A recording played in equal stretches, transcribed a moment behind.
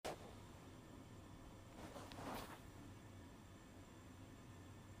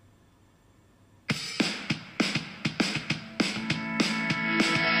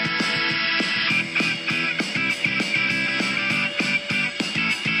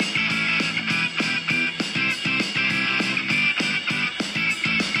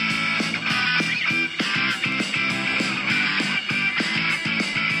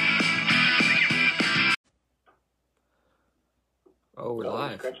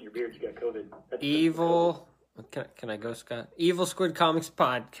touching your beard. You got COVID. That's Evil. Can I go, Scott? Evil Squid Comics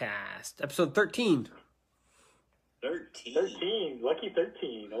Podcast, episode 13. 13. Lucky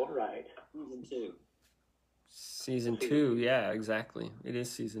 13. All right. Season 2. Season 2. Yeah, exactly. It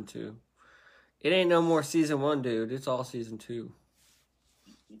is season 2. It ain't no more season 1, dude. It's all season 2.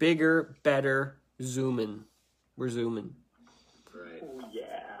 Bigger, better, zooming. We're zooming. Right. Oh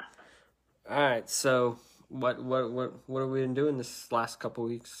yeah. All right. So what have we been doing this last couple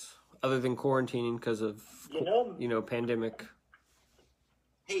weeks, other than quarantining because of pandemic?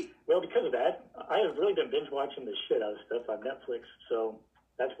 Hey, well, because of that, I have really been binge watching the shit out of stuff on Netflix. So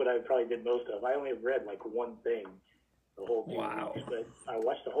that's what I probably did most of. I only have read like one thing the whole 2 Wow. weeks, but I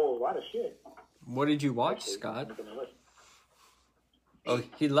watched a whole lot of shit. What did you watch, Actually, Scott? look at my list. Oh,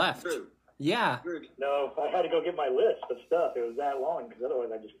 he left. Drew. Yeah. Drew, No, I had to go get my list of stuff. It was that long because otherwise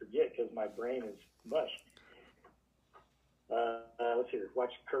I just forget because my brain is mush. Let's see here.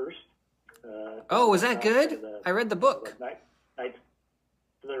 Watch Cursed. Oh, was that good? I read the book. Like night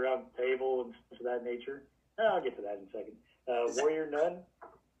to the round table and stuff of that nature. I'll get to that in a second. Warrior Nun.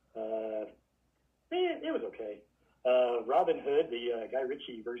 It was okay. Robin Hood, the Guy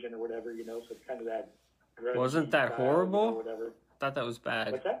Ritchie version or whatever, so it's kind of that. Wasn't that style, horrible? or whatever. I thought that was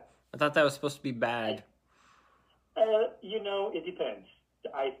bad. What's that? I thought that was supposed to be bad. It depends.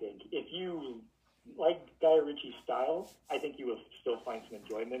 I think if you like Guy Ritchie's style, I think you will still find some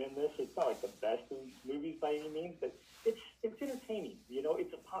enjoyment in this. It's not like the best of movies by any means, but it's entertaining.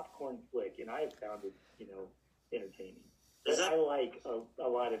 It's a popcorn flick, and I have found it, entertaining. But I like a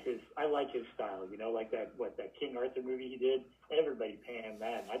lot of his. I like his style. Like that King Arthur movie he did. Everybody panned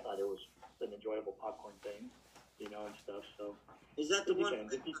that, and I thought it was an enjoyable popcorn thing, and stuff. So is that the one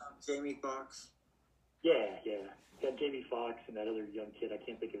depends. with Jamie Foxx? Yeah. Got Jamie Foxx and that other young kid. I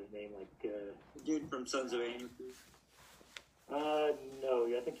can't think of his name. The dude from Sons of Anarchy. No,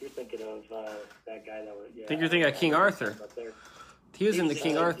 I think you're thinking of that guy that was. Yeah, I think you're thinking of King Arthur. He was in the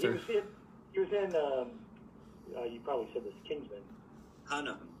King Arthur. He was in. You probably said this, Kingsman.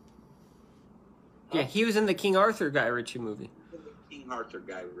 Hunnam. Yeah, he was in the King Arthur Guy Ritchie movie. King Arthur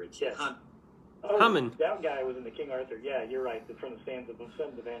Guy Ritchie. Yes. Hunnam. Hummin. That guy was in the King Arthur. Yeah, you're right. From the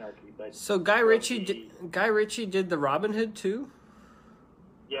Sons of Anarchy. But So Guy Ritchie did the Robin Hood too?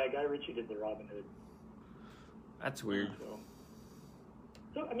 Yeah, Guy Ritchie did the Robin Hood. That's weird.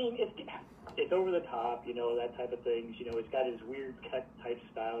 So I mean, it's over the top, that type of things. It's got his weird cut type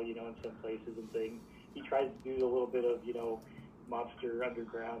style, in some places and things. He tries to do a little bit of, monster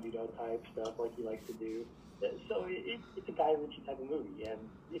underground, type stuff like he likes to do. So it's a Guy Ritchie type of movie, and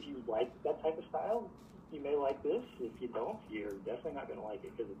if you like that type of style, you may like this. If you don't, you're definitely not going to like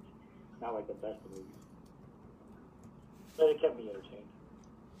it because it's not like the best of movies. But it kept me entertained.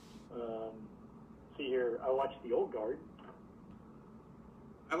 See here, I watched The Old Guard.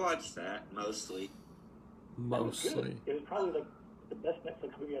 I watched that mostly. Mostly. It was probably like the best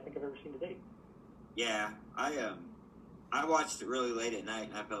Netflix movie I think I've ever seen to date. Yeah, I watched it really late at night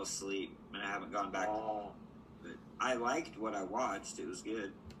and I fell asleep and I haven't gone back. But I liked what I watched. It was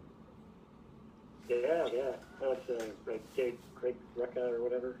good. Yeah. It's Craig Recca or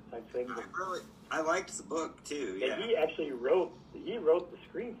whatever type thing. I liked the book too. Yeah. And he actually wrote the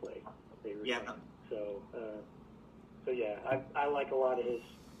screenplay. They were saying. So yeah, I like a lot of his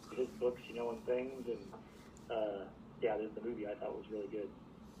books, and things, and the movie I thought was really good.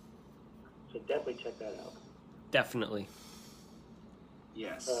 So definitely check that out. Definitely.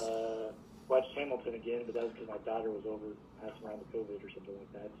 Yes. Watched Hamilton again, but that was because my daughter was over passing around the COVID or something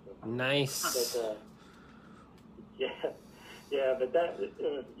like that. So. Nice. But, but that,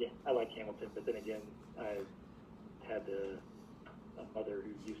 I like Hamilton. But then again, I had a mother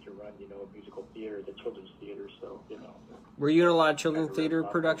who used to run, a musical theater, the children's theater. So, Were you in a lot of children's theater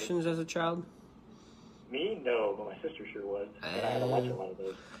productions as a child? Me, no, but my sister sure was. And I had to watch a lot of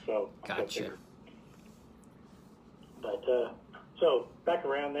those. So Gotcha. But so back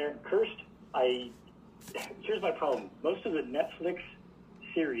around there, Cursed. Here's my problem. Most of the Netflix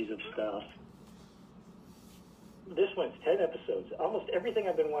series of stuff. This one's 10 episodes. Almost everything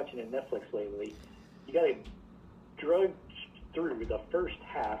I've been watching in Netflix lately, you got to drug through the first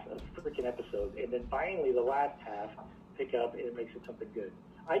half of freaking episodes, and then finally the last half pick up, and it makes it something good.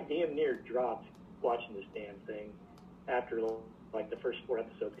 I damn near dropped watching this damn thing after like the first 4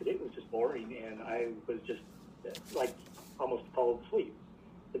 episodes because it was just boring, and I was just like almost falling asleep.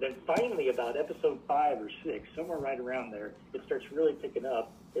 But then finally, about episode 5 or 6, somewhere right around there, it starts really picking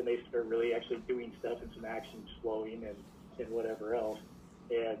up, and they start really actually doing stuff and some action flowing and whatever else.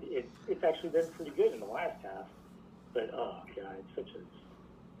 And it's actually been pretty good in the last half. But, oh, God, it's such a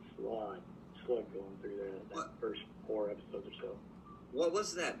slug going through that first 4 episodes or so. What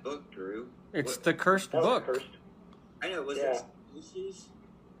was that book, Drew? It's the cursed That was book. cursed. I know. Was it issues?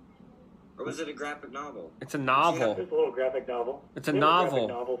 Or was it a graphic novel? It's a novel. It's a little graphic novel. It's a Little novel. graphic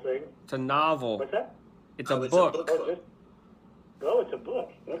novel thing. It's a novel. What's that? It's a It's book. a book. It's a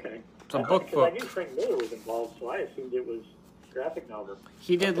book. Okay. It's a book. Because I knew Frank Miller was involved, so I assumed it was graphic novel.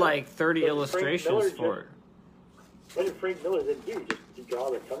 He did like 30 So illustrations for it. What did Frank Miller then do? Just did he draw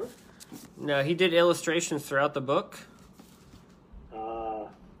the cover? No, he did illustrations throughout the book.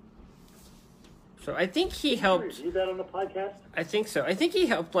 So I think he Did you helped. review that on the podcast? I think so. I think he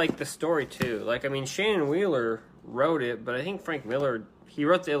helped like the story too. Like I mean, Shannon Wheeler wrote it, but I think Frank Miller he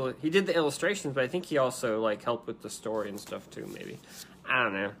wrote he did the illustrations, but I think he also like helped with the story and stuff too. Maybe I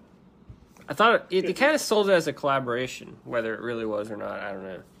don't know. I thought it kind of sold it as a collaboration, whether it really was or not. I don't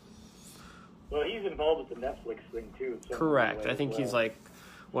know. Well, he's involved with the Netflix thing too. in some Correct. way I think as he's well. like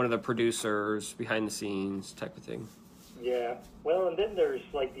one of the producers behind the scenes type of thing. Yeah. Well, and then there's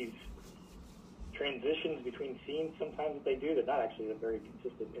like these transitions between scenes sometimes that they do. They're not actually very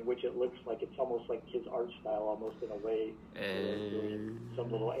consistent, in which it looks like it's almost like his art style, almost in a way. where they're doing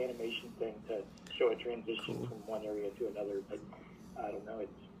some little animation thing to show a transition from one area to another. But I don't know.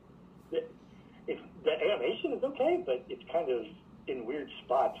 It's the animation is okay, but it's kind of in weird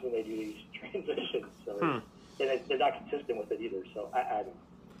spots when they do these transitions. So and they're not consistent with it either. So I don't know.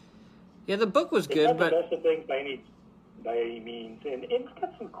 Yeah, the book was It's good, not the but best of things by any means, and it's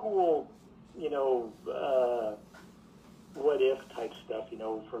got some cool, what if type stuff,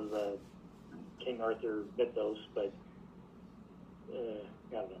 for the King Arthur mythos. But I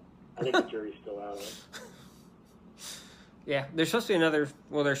don't know. I think the jury's still out on it. yeah, there's supposed to be another.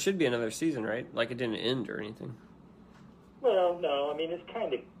 Well, there should be another season, right? Like it didn't end or anything. Well, no, I mean it's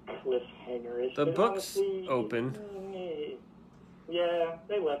kind of cliffhanger-ish. The but book's honestly, open. Yeah,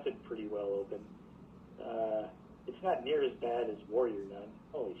 they left it pretty well open. It's not near as bad as Warrior Nun.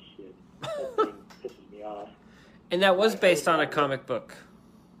 Holy shit, that thing pisses me off. And that was based on a comic book.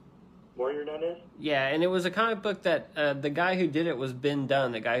 Warrior Nun is? Yeah, and it was a comic book that the guy who did it was Ben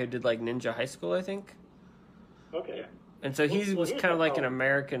Dunn, the guy who did like Ninja High School, I think. Okay. And so he Well, was here's kind of my like an problem.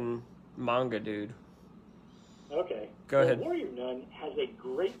 American manga dude. Okay. Go Well, ahead. Warrior Nun has a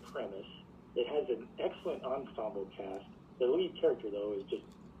great premise. It has an excellent ensemble cast. The lead character, though, is just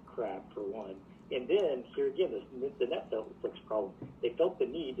crap, for one. And then, here again, the Netflix problem. They felt the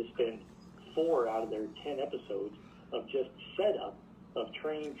need to spend 4 out of their 10 episodes of just setup of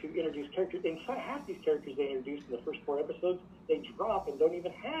trying to introduce characters. And half these characters they introduced in the first 4 episodes, they drop and don't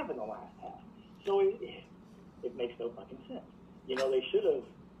even have in the last half. So it makes no fucking sense. They should have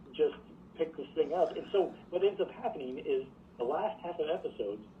just picked this thing up. And so what ends up happening is the last half of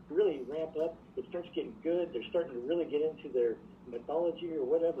episodes really ramp up. It starts getting good. They're starting to really get into their mythology or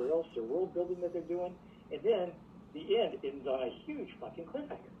whatever else, their world building that they're doing. And then the end ends on a huge fucking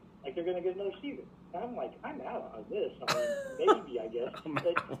cliffhanger. Like they're going to get another season. And I'm like, I'm out on this. I mean, maybe, I guess.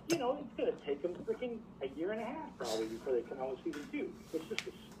 But, it's going to take them freaking a year and a half probably before they come out with season 2. It's just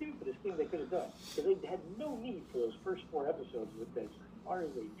the stupidest thing they could have done. Because they had no need for those first 4 episodes with as far as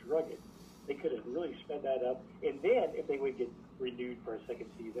they drug it. They could have really sped that up. And then if they would get renewed for a second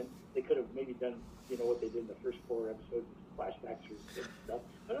season, they could have maybe done, what they did in the first 4 episodes, flashbacks or stuff.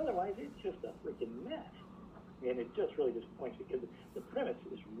 But otherwise, it's just a freaking mess. And it just really disappoints me because the premise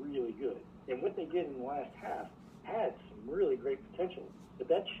is really good. And what they did in the last half had some really great potential. But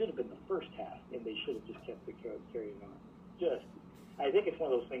that should have been the first half, and they should have just kept it carrying on. I think it's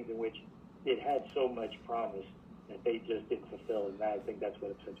one of those things in which it had so much promise that they just didn't fulfill, and I think that's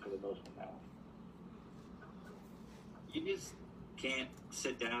what upsets me the most now. You just can't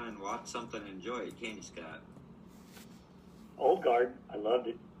sit down and watch something and enjoy it, can you, Scott? Old Guard, I loved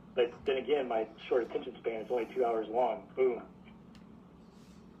it. But then again, my short attention span is only 2 hours long. Boom.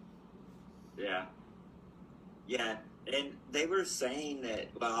 Yeah. Yeah, and they were saying that,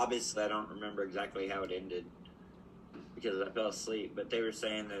 well, obviously I don't remember exactly how it ended because I fell asleep, but they were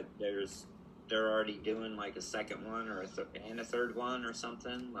saying that they're already doing like a second one or a third one or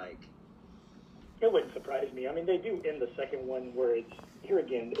something, like... It wouldn't surprise me. I mean, they do end the second one where it's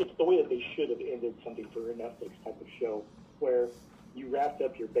the way that they should have ended something for a Netflix type of show, where you wrapped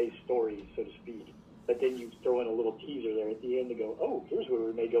up your base story, so to speak, but then you throw in a little teaser there at the end to go, oh, here's where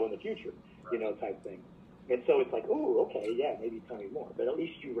we may go in the future, type thing. And so it's like, oh, okay, yeah, maybe tell me more. But at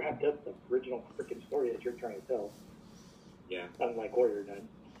least you wrapped up the original freaking story that you're trying to tell. Yeah. Unlike Warrior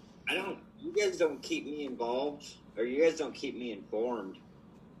Nun. You guys don't keep me involved, or you guys don't keep me informed.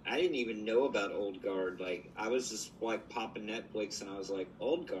 I didn't even know about Old Guard. Like, I was just, like, popping Netflix, and I was like,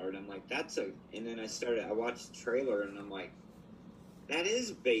 Old Guard? I'm like, and then I watched the trailer, and I'm like,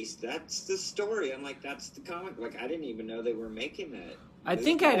 that's the story. I'm like, that's the comic. Like, I didn't even know they were making that. I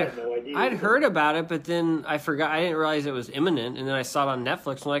think I had no idea I'd either. heard about it, but then I forgot. I didn't realize it was imminent, and then I saw it on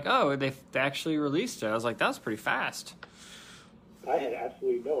Netflix. I'm like, oh, they actually released it. I was like, that was pretty fast. I had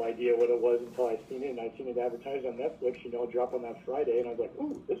absolutely no idea what it was until I seen it, and I seen it advertised on Netflix, drop on that Friday, and I was like,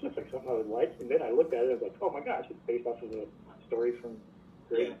 ooh, this looks like something I would like. And then I looked at it, and I was like, oh my gosh, it's based off of a story from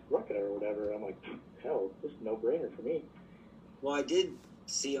Greg Rucka or whatever. I'm like, hell, this is a no-brainer for me. Well, I did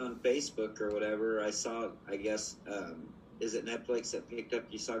see on Facebook or whatever, I saw, I guess, is it Netflix that picked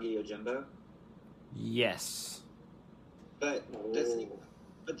up Usagi Yojimbo? Yes. But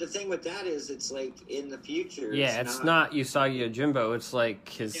the thing with that is, it's like in the future. Yeah, it's not Usagi Yojimbo. It's like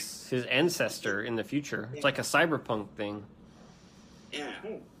his ancestor in the future. It's like a cyberpunk thing. Yeah.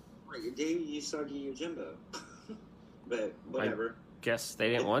 Like, dude, Usagi Yojimbo. But whatever. Guess they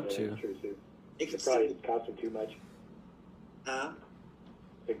didn't want to. True, too. It It probably cost them too much. Huh?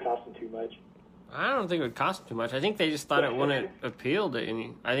 It cost them too much. I don't think it would cost too much. I think they just thought it wouldn't appeal to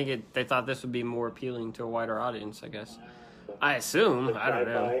any. I think they thought this would be more appealing to a wider audience, I guess. I assume. I don't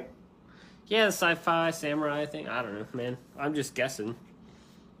know. Sci-fi. Yeah, the sci-fi, samurai thing. I don't know, man. I'm just guessing.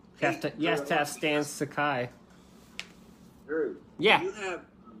 You have to have Stan Sakai. Drew. Yeah.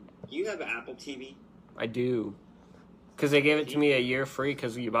 You have Apple TV? I do. Because they gave it to me a year free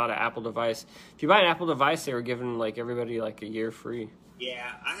because you bought an Apple device. If you buy an Apple device, they were giving like everybody like a year free.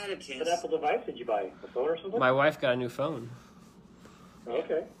 Yeah, I had a chance. What Apple device did you buy? A phone or something? My wife got a new phone.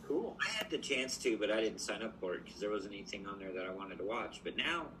 Okay, cool. I had the chance to, but I didn't sign up for it because there wasn't anything on there that I wanted to watch. But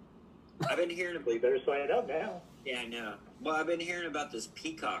now, I've been hearing Well, you about. better sign it up now. Yeah, I know. Well, I've been hearing about this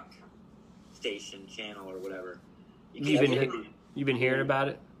Peacock station channel or whatever. You've been hearing about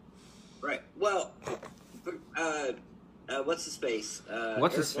it? Right. Well, what's the space?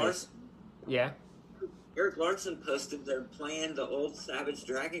 What's Eric his face? Larson. Yeah. Eric Larson posted they're playing the old Savage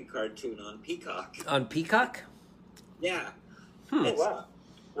Dragon cartoon on Peacock. On Peacock? Yeah. Oh, It's- wow.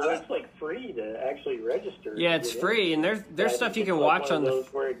 Well, it's like free to actually register. Yeah, it's free, and there's stuff you can watch like on one the. of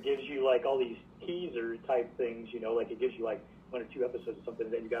those where it gives you like all these teaser type things, like it gives you like 1 or 2 episodes or something,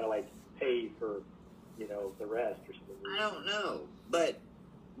 and then you gotta like pay for, the rest or something. I don't know, but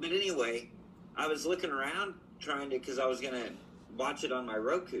anyway, I was looking around because I was gonna watch it on my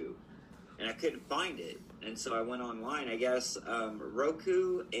Roku, and I couldn't find it, and so I went online. I guess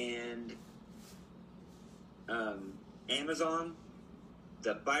Roku and Amazon,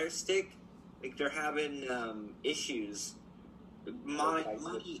 the Fire Stick, like they're having issues,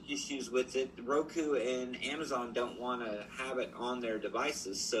 money issues with it. Roku and Amazon don't want to have it on their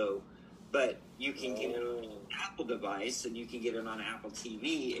devices, so. But you can get it on an Apple device, and you can get it on Apple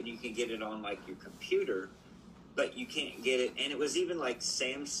TV, and you can get it on, like, your computer, but you can't get it. And it was even, like,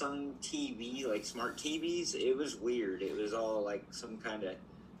 Samsung TV, like, smart TVs. It was weird. It was all, like, some kind of...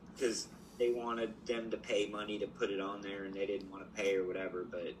 Because they wanted them to pay money to put it on there, and they didn't want to pay or whatever,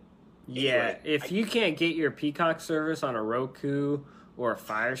 but... Yeah, anyway, if you can't get your Peacock service on a Roku or a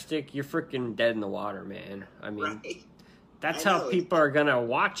Fire Stick, you're freaking dead in the water, man. I mean... Right? That's I how know. people are gonna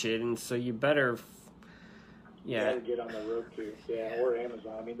watch it, and so you better, You yeah. gotta get on the Roku, or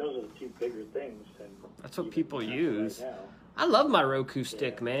Amazon. I mean, those are the 2 bigger things. And That's what even people right use. now. I love my Roku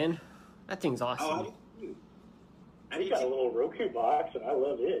stick, Yeah. man. That thing's Oh, I awesome. do too. I I do got a too. little Roku box, and I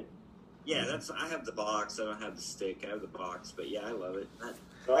love it. Yeah, I have the box. I don't have the stick. I have the box, but yeah, I love it.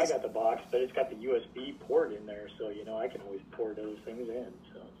 So I got the box, but it's got the USB port in there, so I can always port those things in,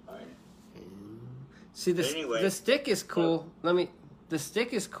 so it's fine. See, Anyway. the stick is cool. The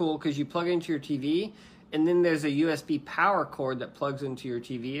stick is cool because you plug it into your TV, and then there's a USB power cord that plugs into your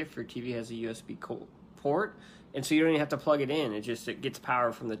TV if your TV has a USB port, and so you don't even have to plug it in. It gets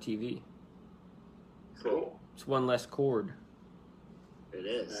power from the TV. Cool. It's one less cord. It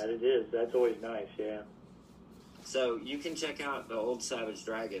is. That it is. That's always nice, yeah. So you can check out the old Savage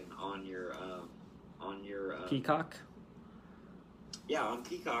Dragon on your Peacock. Yeah, on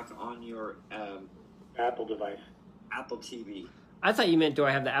Peacock on your Apple device. Apple TV. I thought you meant, do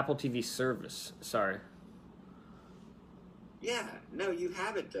I have the Apple TV service? Sorry. Yeah, no, you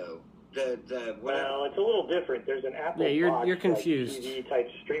have it though. The whatever. Well, it's a little different. There's an Apple Yeah, box, you're confused. like TV type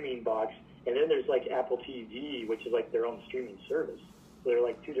streaming box, and then there's like Apple TV, which is like their own streaming service. So they're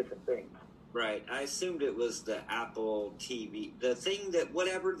like 2 different things. Right. I assumed it was the Apple TV, the thing that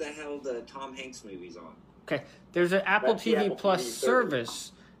whatever the hell the Tom Hanks movie's on. Okay, there's an Apple That's the TV Apple Plus TV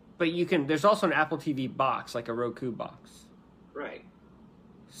service, but there's also an Apple TV box, like a Roku box. Right.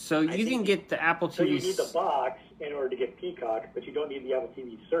 So you can think- get the Apple TV. So you need the box in order to get Peacock, but you don't need the Apple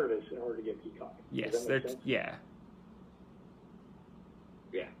TV service in order to get Peacock. Yes, Does that make there's sense? yeah.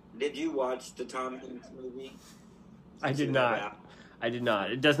 Yeah. Did you watch the Tom Hanks movie? I Since did you have not. Apple. I did not.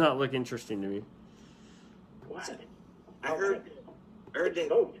 It does not look interesting to me. What? I heard heard that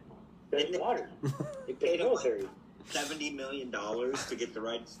Smoked. That's Didn't it- water. they It's paid him like military. $70 million to get the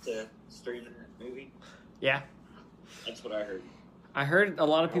rights to stream that movie. Yeah. That's what I heard. I heard a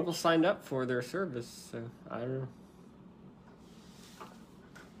lot of people signed up for their service, so I don't know.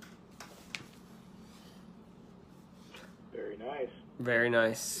 Very nice. Very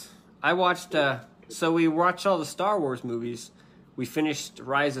nice. I watched, so we watched all the Star Wars movies. We finished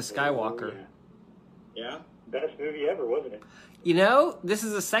Rise of Skywalker. Oh, yeah. Yeah? Best movie ever, wasn't it? You know, this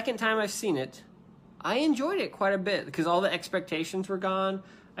is the second time I've seen it. I enjoyed it quite a bit because all the expectations were gone.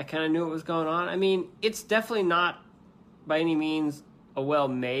 I kind of knew what was going on. I mean, it's definitely not by any means a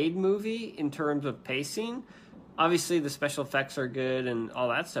well-made movie in terms of pacing. Obviously, the special effects are good and all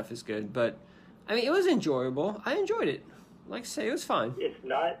that stuff is good, but I mean, it was enjoyable. I enjoyed it. Like I say, it was fine. It's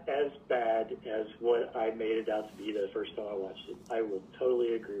not as bad as what I made it out to be the first time I watched it. I will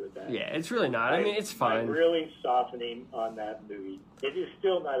totally agree with that. Yeah, it's really not. I mean, it's fine. I'm really softening on that movie. It is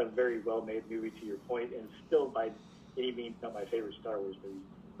still not a very well-made movie, to your point, and still by any means not my favorite Star Wars movie.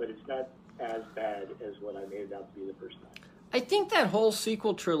 But it's not as bad as what I made it out to be the first time. I think that whole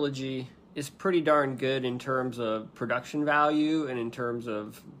sequel trilogy is pretty darn good in terms of production value and in terms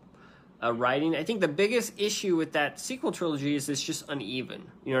of writing. I think the biggest issue with that sequel trilogy is it's just uneven.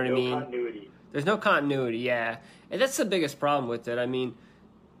 You know what I mean? No continuity. There's no continuity, yeah. And that's the biggest problem with it. I mean,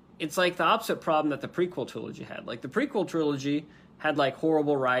 it's like the opposite problem that the prequel trilogy had. Like, the prequel trilogy had, like,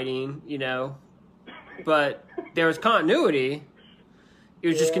 horrible writing, you know, but there was continuity. It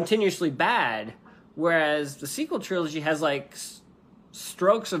was just continuously bad. Whereas the sequel trilogy has, like,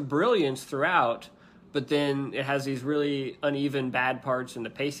 strokes of brilliance throughout, but then it has these really uneven bad parts, and the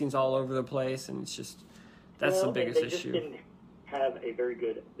pacing's all over the place, and it's just, that's the biggest they just issue. didn't have a very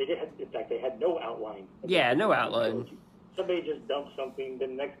good. In fact, they had no outline. Yeah, no outline. Somebody just dumped something,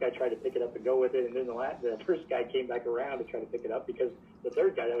 then the next guy tried to pick it up and go with it, and then the first guy came back around to try to pick it up because the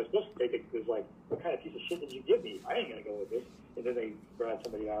third guy that was supposed to take it was like, "What kind of piece of shit did you give me? I ain't gonna go with this." And then they brought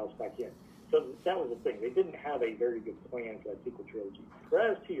somebody else back in. So that was the thing. They didn't have a very good plan for that sequel trilogy.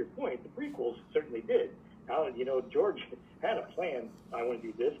 Whereas, to your point, the prequels certainly did. Now, you know, George had a plan. I want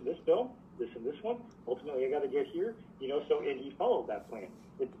to do this in this film, this and this one. Ultimately, I got to get here. You know, so and he followed that plan.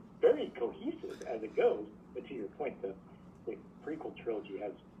 It's very cohesive as it goes. But to your point, the prequel trilogy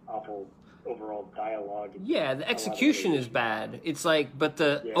has awful overall dialogue. Yeah, the execution is bad. It's like, but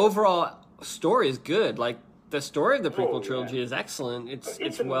the Yeah. overall story is good. Like, the story of the prequel yeah. trilogy is excellent. It's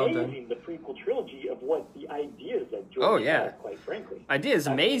It's well amazing, done. the prequel trilogy of what the ideas that George Oh, yeah. had, quite frankly. Idea is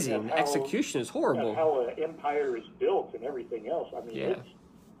I mean, amazing. of how- Execution is horrible. How an empire is built and everything else. I mean, Yeah.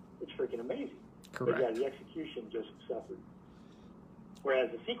 it's freaking amazing. Correct. But yeah, the execution just suffered.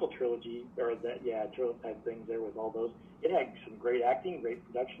 Whereas the sequel trilogy, or that trilogy type things there with all those, it had some great acting, great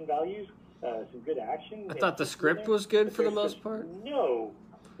production values, some good action. I thought the script was good for the most part. No,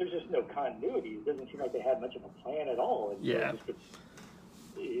 there's just no continuity. It doesn't seem like they had much of a plan at all. And Yeah. it just gets,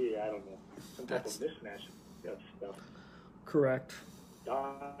 I don't know, some type of That's- mismatch of stuff. Correct.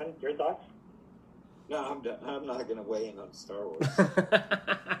 Don, your thoughts? No, I'm not going to weigh in on Star Wars.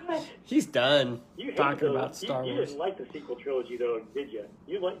 He's done You hated talking those. about Star you Wars. didn't like the sequel trilogy, though, did you?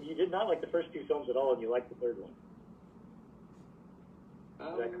 You did not like the first two films at all, and you liked the third one.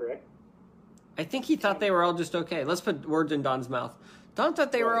 Is that correct? I think he thought they were all just okay. Let's put words in Don's mouth. Don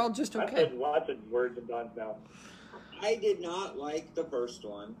thought they were all just I okay. put lots of words in Don's mouth. I did not like the first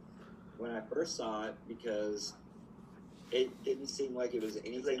one when I first saw it because it didn't seem like it was They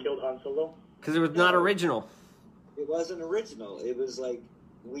anything. killed Han Solo. Because it was not original. It wasn't original. It was like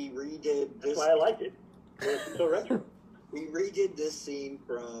we redid That's this. why I liked it. It was so retro. We redid this scene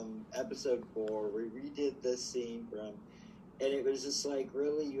from episode 4. We redid this scene from, and it was just like,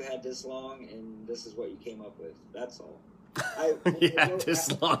 really, you had this long, and this is what you came up with. That's all. Yeah, this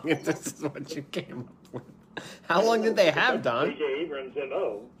long and this is what you came up with. How long did they have, Don? J.J. Abrams'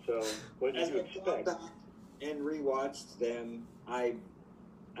 M.O., so what did As you I went expect? back and rewatched them, I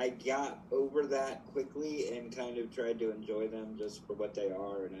got over that quickly and kind of tried to enjoy them just for what they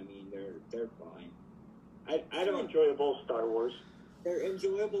are, and I mean they're fine. I They're don't. enjoyable Star Wars. They're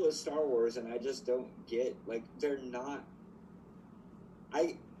enjoyable as Star Wars, and I just don't get like they're not.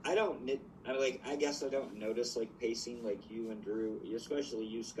 I don't nit. I guess I don't notice like pacing like you and Drew, especially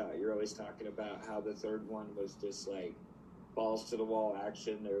you, Scott. You're always talking about how the third one was just like balls to the wall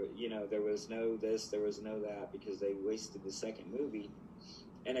action. There was no this, there was no that because they wasted the second movie.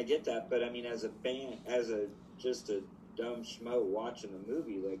 And I get that, but I mean, as a fan, just a dumb schmo watching the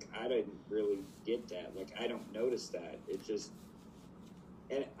movie, like I didn't really get that. Like I don't notice that. It just,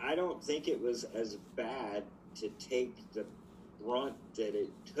 and I don't think it was as bad to take the brunt that it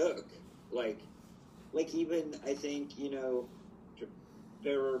took. Like even I think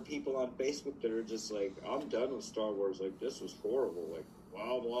there were people on Facebook that are just like, I'm done with Star Wars. Like, this was horrible. Like,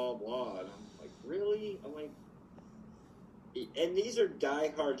 blah, blah, blah. And I'm like, really? I'm like, and these are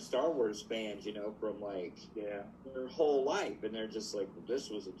diehard Star Wars fans, you know, from like their whole life. And they're just like, well, this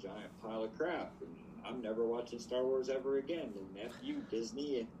was a giant pile of crap. And I'm never watching Star Wars ever again. And F you,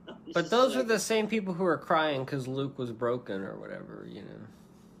 Disney. And but those are the same people who are crying because Luke was broken or whatever, you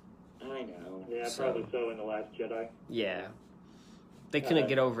know. I know. Yeah, probably so in The Last Jedi. Yeah. They couldn't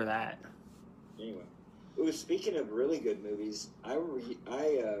get over that. Anyway. Ooh, speaking of really good movies, I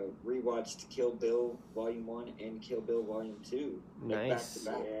rewatched Kill Bill Volume 1 and Kill Bill Volume 2. Like, Nice.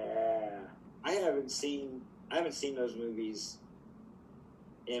 back to back. Yeah. I haven't seen those movies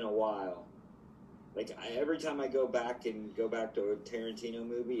in a while. Like, every time I go back to a Tarantino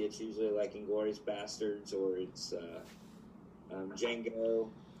movie, it's usually like Inglourious Bastards or it's Django.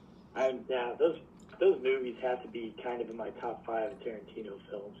 Yeah, those movies have to be kind of in my top 5 Tarantino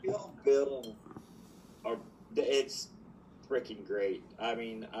films. Kill Bill, it's freaking great. I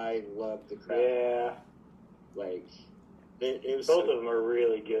mean, I love the crap. Yeah. Like, it was both of them are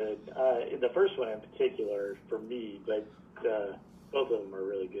really good. The first one in particular for me, but both of them are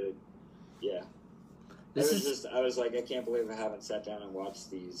really good. Yeah. I was like, I can't believe I haven't sat down and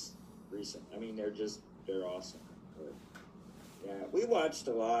watched these recent. I mean, they're awesome. But, yeah, we watched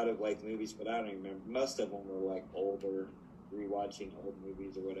a lot of like movies, but I don't even remember. Most of them were like older, rewatching old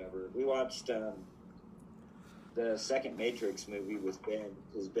movies or whatever. We watched the second Matrix movie with Ben,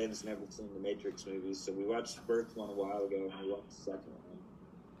 because Ben's never seen the Matrix movies, so we watched the first one a while ago, and we watched the second one.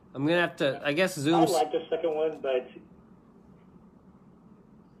 I'm gonna have to. I guess Zoom. I like the second one, but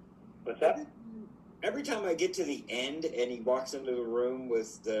what's that? Every time I get to the end, and he walks into the room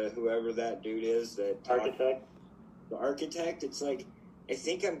with whoever that dude is, the architect, it's like, I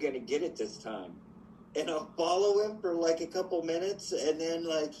think I'm gonna get it this time. And I'll follow him for like a couple minutes, and then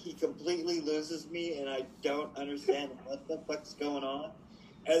like he completely loses me, and I don't understand what the fuck's going on.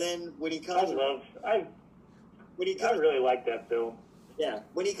 And then when he comes, I really like that film. Yeah,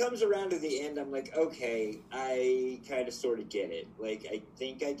 when he comes around to the end, I'm like, okay, I kind of sort of get it. Like, I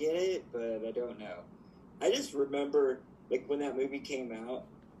think I get it, but I don't know. I just remember, like, when that movie came out,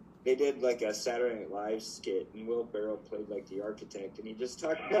 they did like a Saturday Night Live skit, and Will Ferrell played like the architect, and he just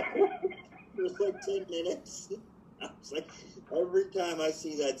talked about for like 10 minutes. I was like, every time I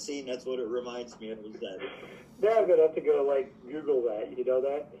see that scene, that's what it reminds me of. Is that? Now I'm gonna have to go like Google that. You know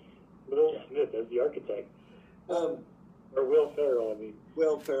that Will Smith as the architect, or Will Ferrell. I mean,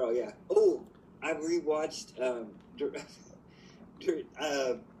 Will Ferrell. Yeah. Oh, I rewatched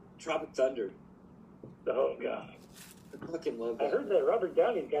Tropic Thunder. Oh god. I fucking love that. I heard that Robert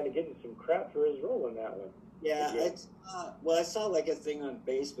Downey's kind of getting some crap for his role in that one. Yeah, I saw like a thing on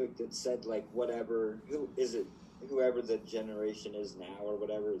Facebook that said like whoever the generation is now or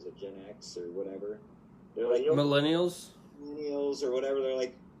whatever, is it Gen X or whatever? They're like millennials or whatever. They're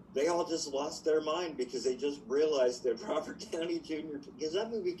like, they all just lost their mind because they just realized that Robert Downey Jr. because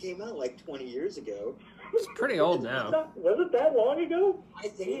that movie came out like 20 years ago. It's pretty old now. Was it that long ago? I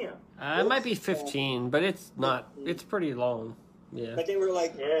think. It might be 15, but it's not. It's pretty long. Yeah. But they were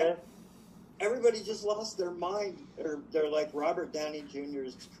like, yeah. Everybody just lost their mind. They're like, Robert Downey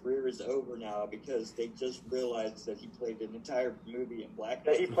Jr.'s career is over now because they just realized that he played an entire movie in black.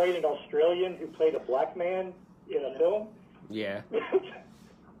 That he played an Australian who played a black man in a film? Yeah.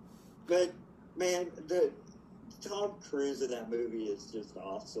 But, man, the Tom Cruise in that movie is just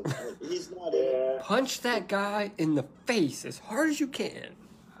awesome. He's not in it. Punch that guy in the face as hard as you can.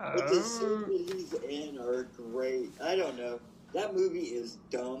 But the scenes that he's in are great. I don't know. That movie is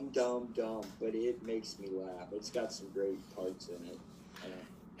dumb, but it makes me laugh. It's got some great parts in it.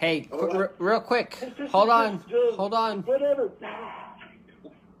 Hey, real quick. Hold on. Whatever.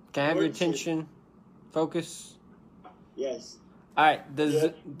 Can I have your attention? Focus. Yes. All right.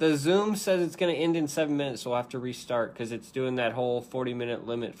 The Zoom says it's going to end in 7 minutes, so we'll have to restart because it's doing that whole 40-minute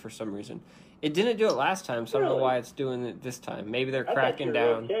limit for some reason. It didn't do it last time, so I don't know why it's doing it this time. Maybe they're cracking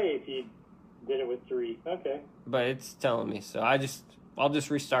down. Okay, if you did it with 3. Okay. But it's telling me, so I'll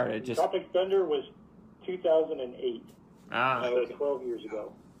just restart it. Tropic Thunder was 2008. So 12 years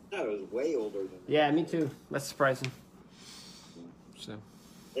ago. That was way older than that. Yeah, me too. That's surprising. So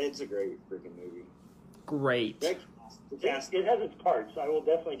it's a great freaking movie. Great. It has its parts. I will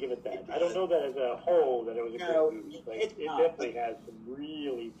definitely give it that. I don't know that as a whole that it was a great movie, but it definitely has some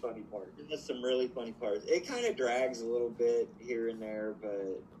really funny parts. It has some really funny parts. It kind of drags a little bit here and there,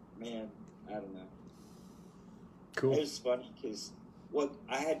 but man, I don't know. Cool. It was funny because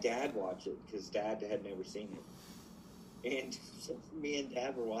I had Dad watch it because Dad had never seen it, and so me and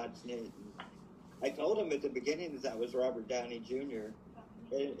Dad were watching it. And I told him at the beginning that was Robert Downey Jr.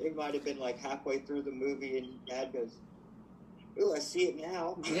 And it might have been like halfway through the movie, and Dad goes, "Ooh, I see it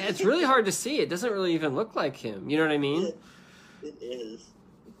now." Yeah, it's really hard to see. It doesn't really even look like him. You know what I mean? It is.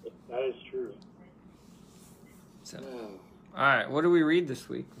 That is true. So, Oh. all right, what do we read this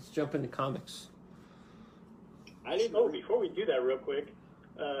week? Let's jump into comics. I didn't. Oh, before we do that real quick,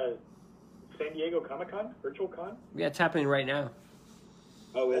 San Diego Comic-Con, Virtual Con? Yeah, it's happening right now.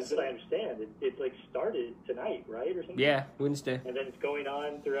 Oh, That's is what I it? understand. It like started tonight, right, or something? Yeah, Wednesday. And then it's going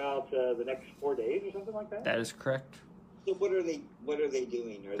on throughout the next 4 days or something like that? That is correct. So what are they? What are they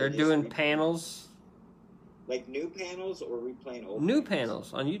doing? Are They're they just doing panels, like new panels, or replaying old? new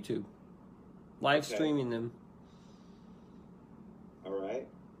panels on YouTube, live Okay. streaming them, All right.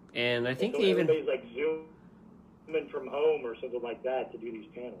 and I think so they even everybody's like zooming from home or something like that to do these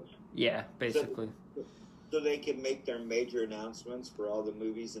panels. yeah, basically. So they can make their major announcements for all the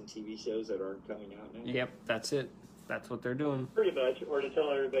movies and TV shows that aren't coming out now. Yep, that's it. That's what they're doing. Pretty much, or to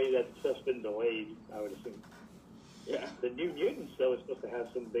tell everybody that stuff's been delayed, I would assume. Yeah. The New Mutants, though, is supposed to have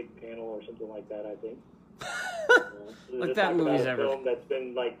some big panel or something like that, I think. Like To that talk movie's about a ever. film that's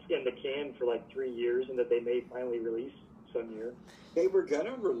been like in the can for like 3 years and that they may finally release some year. They were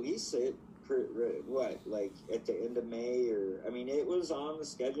gonna release it for what, like at the end of May, or I mean, it was on the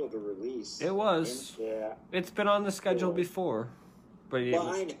schedule to release. It was. Yeah. It's been on the schedule before, but Well,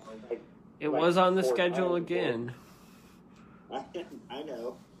 I know. Like, it like was on the 4 schedule times before. again. I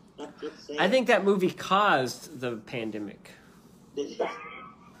know. I'm just saying. I think that movie caused the pandemic.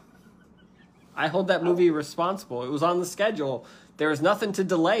 I hold that movie responsible. It was on the schedule. There was nothing to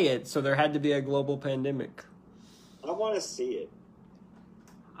delay it, so there had to be a global pandemic. I want to see it.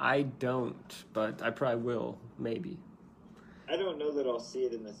 I don't, but I probably will, maybe. I don't know that I'll see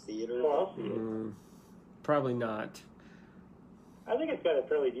it in the theater. Well, I'll see it. Probably not. I think it's got a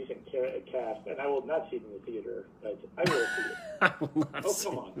fairly decent cast, and I will not see it in the theater, but I will see it. I will not Oh, see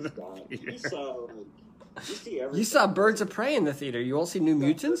come on, it. Scott. You saw, you see everything. You saw Birds of Prey in the theater. You won't see New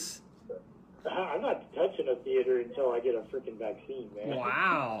Mutants? I'm not touching a theater until I get a freaking vaccine, man.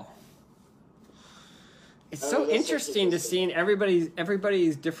 Wow. It's Oh, so that's interesting to interesting. see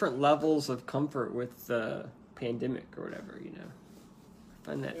everybody's different levels of comfort with the pandemic or whatever, you know. I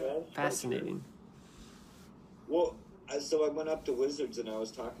find that Yeah, that's quite fascinating. Well, so I went up to Wizards and I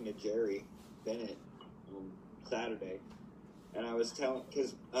was talking to Jerry Bennett on Saturday, and I was telling,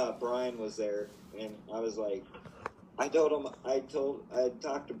 because Brian was there, and I was like, I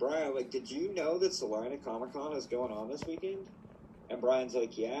talked to Brian, I'm like, did you know that Salina Comic-Con is going on this weekend? And Brian's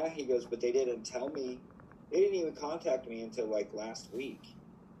like, yeah. He goes, but they didn't tell me. They didn't even contact me until like last week.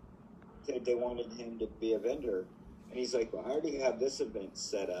 Said they wanted him to be a vendor. And he's like, well, I already have this event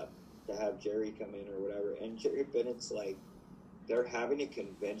set up to have Jerry come in or whatever. And Jerry Bennett's like, they're having a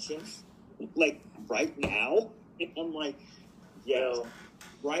convention like right now? And I'm like, yes, Well,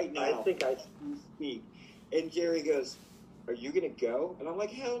 right now. I think I speak. And Jerry goes, are you going to go? And I'm like,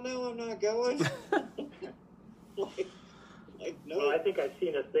 hell no, I'm not going. like, no. Well, I think I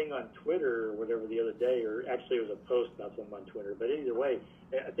seen a thing on Twitter or whatever the other day, or actually it was a post about something on Twitter. But either way,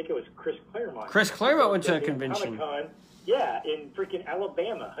 I think it was Chris Claremont. Chris Claremont went to a In convention. Comic-Con, yeah, in freaking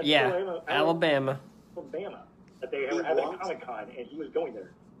Alabama. Yeah, Alabama. Alabama. That they He were having a wants- Comic-Con, and he was going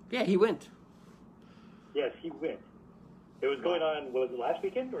there. Yeah, he went. Yes, he went. It was going on, was it last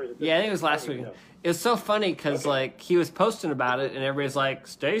weekend? Or is it this Yeah, I think it was weekend? last I don't even weekend. know. It was so funny because, Okay. like, he was posting about it, and everybody's like,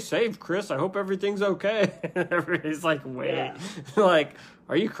 stay safe, Chris. I hope everything's okay. And everybody's like, wait. Yeah. Like,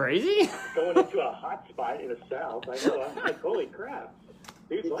 are you crazy? Going into a hot spot in the South. I know. I'm like, holy crap.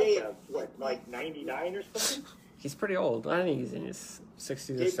 Dude's Did like, they- like 99 or something? He's pretty old. I think he's in his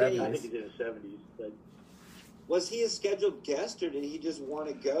 60s or Did they- I think 70s. he's in his 70s. But Was he a scheduled guest, or did he just want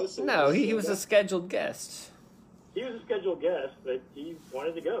to go? So No, he showed was a up? scheduled guest. he was a scheduled guest, but he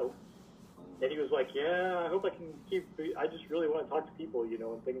wanted to go. And he was like, yeah, I hope I can I just really want to talk to people, you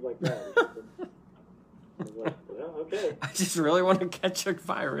know, and things like that. or something. I was like, well, okay. I just really want to catch a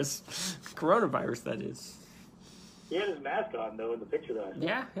virus. Coronavirus, that is. He had his mask on, though, in the picture that I saw.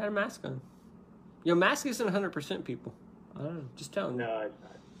 Yeah, he had a mask on. Your mask isn't 100%, people. I don't know. Just telling you. No, it's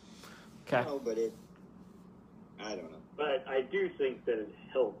not. Okay. No, but I don't know. But I do think that it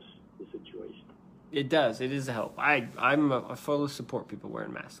helps the situation. It does. It is a help. I'm a fully support people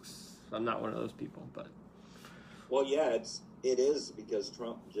wearing masks. I'm not one of those people, but Well, yeah, it is because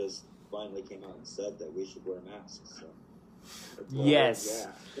Trump just finally came out and said that we should wear masks. So Well, yes.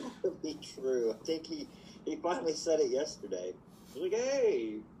 Yeah. that would be true. I think he finally said it yesterday. He's like,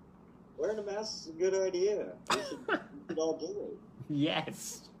 hey, wearing a mask is a good idea. We should all do it.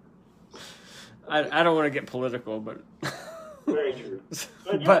 Yes. I don't want to get political, but Very true.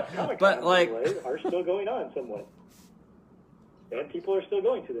 but yeah, Comic-Con, but by like the way, are still going on somewhat. And people are still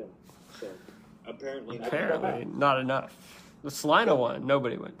going to them. So Apparently not. Apparently, not enough. The Salina one,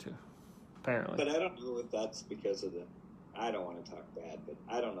 nobody went to. Apparently. But I don't know if that's because of the. I don't want to talk bad, but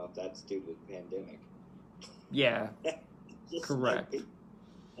I don't know if that's due to the pandemic. Yeah, Just correct. might be-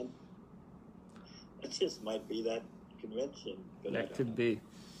 and it just might be that convention. But I That don't could know. be.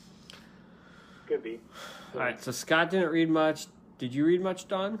 could be. All right, so Scott didn't read much. Did you read much,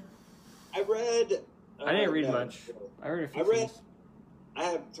 Don? I read. I didn't read no. much. I read a few I read- things. I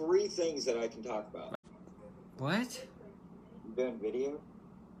have 3 things that I can talk about. What? You doing video?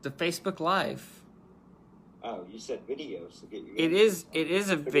 The Facebook Live. Oh, you said video, so get your. It is it's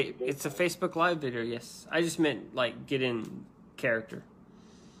a Facebook Live video. Yes, I just meant like get in character.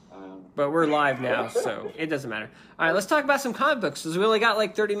 But we're live now, so it doesn't matter. All right, let's talk about some comic books. Because we only got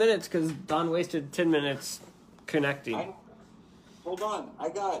like 30 minutes because Don wasted 10 minutes connecting. Hold on, I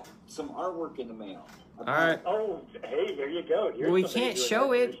got some artwork in the mail. All right. Oh, hey, there you go. Here's Well, we somebody can't doing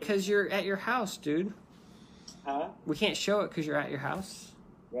show it decoration. because you're at your house, dude. Huh? We can't show it because you're at your house.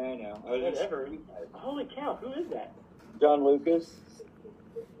 Yeah, I know. I was just- Whatever. Holy cow, who is that? John Lucas.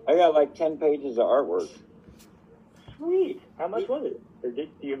 I got like 10 pages of artwork. Sweet. How much was it? Or do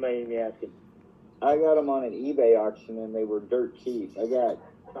you mind me asking? I got them on an eBay auction and they were dirt cheap. I got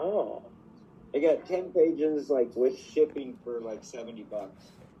Oh, 10 pages like with shipping for like $70.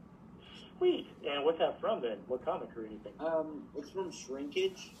 sweet. And what's that from then? What comic or anything? It's from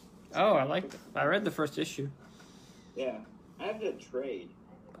Shrinkage. Oh, I liked it. I read the first issue. Yeah, I have to trade.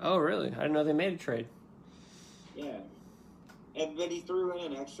 Oh, really? I didn't know they made a trade. Yeah, but he threw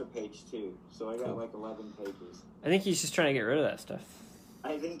in an extra page too, so I got Cool. like 11 pages. I think he's just trying to get rid of that stuff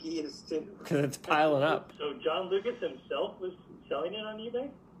I think he is too. because it's piling up. So John Lucas himself was selling it on eBay?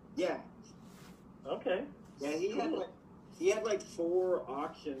 Yeah, Okay. yeah. He had like 4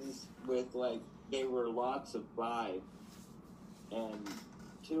 auctions with like they were lots of 5, and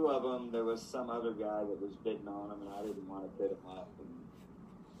 2 of them there was some other guy that was bidding on them, and I didn't want to bid him up, and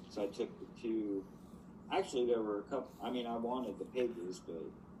so I took the 2. Actually, there were a couple. I mean, I wanted the pages, but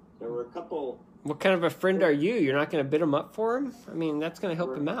there were a couple. What kind of a friend are you? You're not going to bid him up for him? I mean, that's going to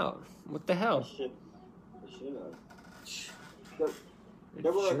help him out. What the I hell? should have.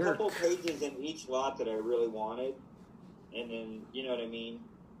 There were a Jerk. couple pages in each lot that I really wanted, and then you know what I mean,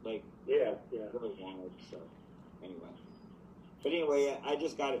 like Yeah. really wanted. So anyway, but anyway, I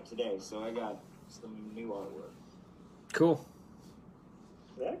just got it today, so I got some new artwork. Cool.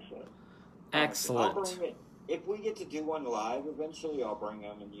 Excellent. I'll Excellent. bring it if we get to do one live eventually. I'll bring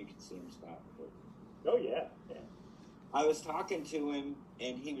them and you can see them, Scott. But Oh, yeah. I was talking to him,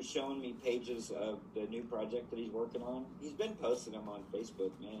 and he was showing me pages of the new project that he's working on. He's been posting them on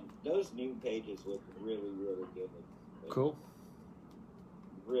Facebook, man. Those new pages look really, really good. Like, Cool.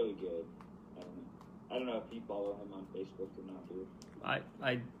 Really good. I don't know if you follow him on Facebook or not, dude.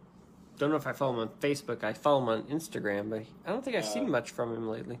 I don't know if I follow him on Facebook. I follow him on Instagram, but I don't think I've seen much from him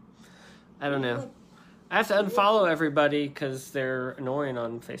lately. I don't know. I have to unfollow everybody because they're annoying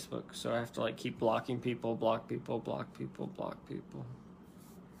on Facebook. So I have to like keep blocking people, block people, block people, block people.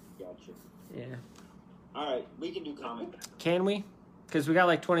 Gotcha. Yeah. All right, we can do comic. Can we? Because we got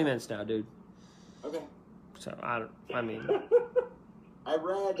like 20 minutes now, dude. Okay. So I mean, I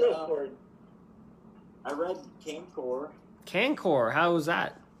read. Go for it. I read Camcore. Cancor, how was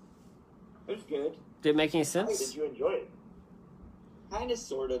that? It was good. Did it make any Did sense? you enjoy it? Kind of,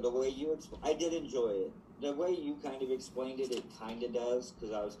 sort of, the way you. I did enjoy it. The way you kind of explained it, it kind of does,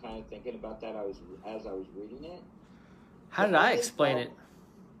 because I was kind of thinking about that. As I was reading it. How did I explain it?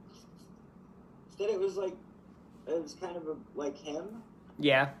 That it was kind of like him,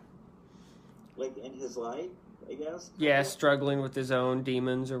 Yeah. like in his life, I guess. Yeah, struggling with his own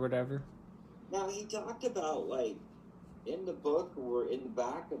demons or whatever. Now he talked about like in the book or in the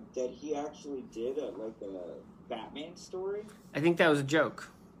back of, that he actually did a Batman story. I think that was a joke.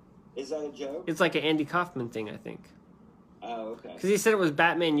 Is that a joke? It's like an Andy Kaufman thing, I think. Oh, okay. Because he said it was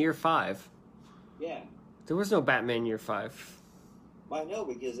Batman Year 5. Yeah. There was no Batman Year 5. Well, I know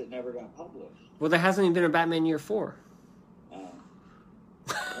because it never got published. Well, there hasn't even been a Batman Year 4.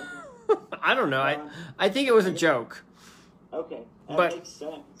 I don't know. I think it was a joke. Okay. That But- makes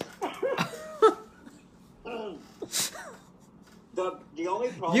sense. The only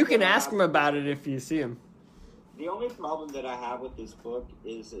problem You can that I ask have- him about it if you see him. The only problem that I have with this book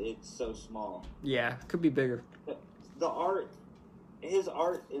is it's so small. Yeah, could be bigger. The art, his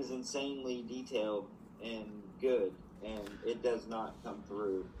art is insanely detailed and good, and it does not come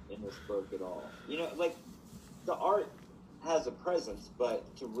through in this book at all. You know, like, the art has a presence,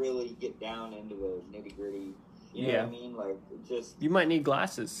 but to really get down into the nitty gritty, you know Yeah. what I mean? Like, just, You might need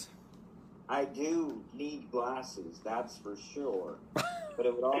glasses. I do need glasses, that's for sure. But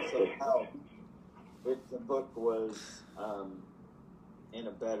it would also help if the book was in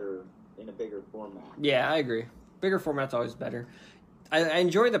a bigger format. Yeah, I agree. Bigger format's always better. I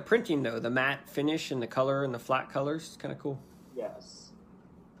enjoy the printing though, the matte finish and the color and the flat colors. It's kind of cool. Yes.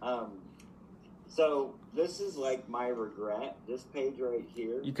 So this is like my regret. This page right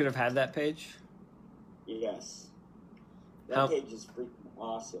here. You could have had that page. Yes. That page is freaking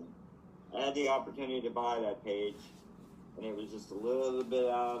awesome. I had the opportunity to buy that page, and it was just a little bit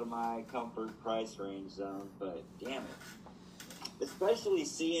out of my comfort price range zone, but damn it. Especially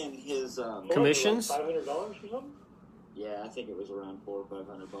seeing his commissions. $500 or something. Yeah, I think it was around $400 or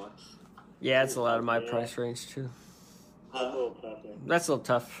 $500. Yeah, it's a lot of my price range too. That's a little tough. That's a little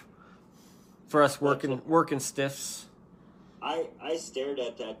tough for us working stiffs. I stared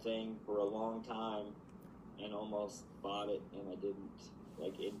at that thing for a long time and almost bought it, and I didn't,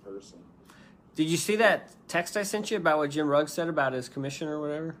 like, in person. Did you see that text I sent you about what Jim Ruggs said about his commission or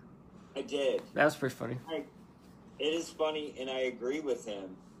whatever? I did. That was pretty funny. It is funny, and I agree with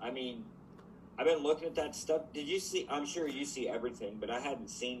him. I mean, I've been looking at that stuff. Did you see? I'm sure you see everything, but I hadn't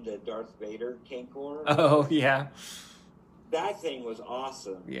seen the Darth Vader Kankor. Oh, yeah. That thing was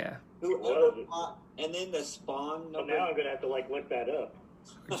awesome. Yeah. And then the Spawn number. So now I'm going to have to, like, look that up.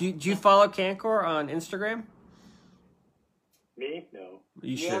 Do you follow Kankor on Instagram? Me? No.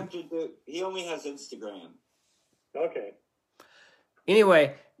 You should. Have to do, he only has Instagram. Okay.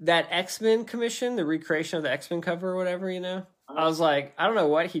 Anyway, that X-Men commission, the recreation of the X-Men cover or whatever, you know? I was like, I don't know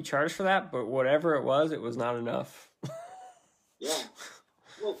what he charged for that, but whatever it was not enough. Yeah.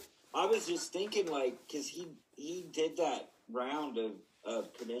 Well, I was just thinking, like, because he did that round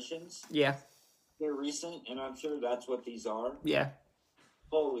of commissions. Yeah. They're recent, and I'm sure that's what these are. Yeah.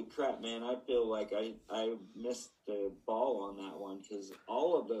 Holy crap, man. I feel like I missed the ball on that one, because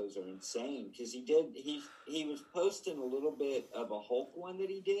all of those are insane. Because he was posting a little bit of a Hulk one that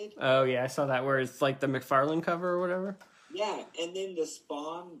he did. Oh, yeah, I saw that where it's like the McFarlane cover or whatever. Yeah, and then the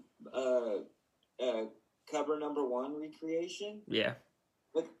Spawn cover #1 recreation. Yeah.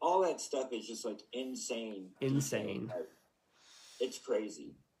 Like, all that stuff is just, like, insane. Insane. It's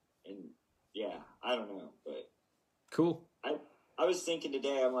crazy. And, yeah, I don't know, but... Cool. I was thinking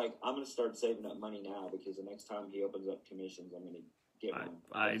today, I'm like, I'm going to start saving up money now, because the next time he opens up commissions, I'm going to get one.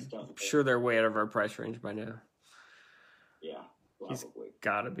 I'm sure they're way out of our price range by now. Yeah, probably. He's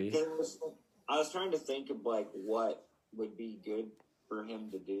gotta be. I was trying to think of, like, what would be good for him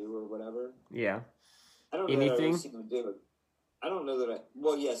to do or whatever. Yeah. I don't know anything? That I was do it. I don't know that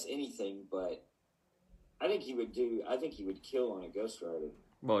well, yes, anything, but I think he would kill on a Ghost Rider.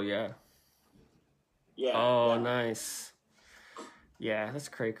 Well, yeah. Yeah. Oh, nice. Yeah, that's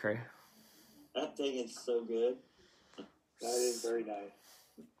cray. That thing is so good. That is very nice.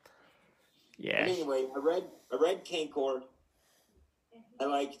 Yeah. But anyway, I read Kankor. I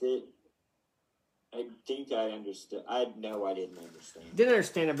liked it. I think I understood. No, I didn't understand. Didn't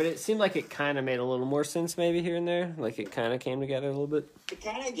understand it, but it seemed like it kind of made a little more sense maybe here and there. Like it kind of came together a little bit. It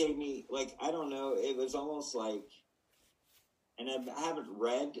kind of gave me, like, I don't know, it was almost like, and I haven't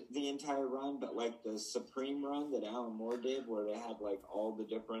read the entire run, but like the Supreme run that Alan Moore did where they had like all the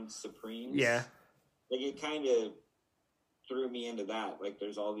different Supremes. Yeah. Like it kind of threw me into that. Like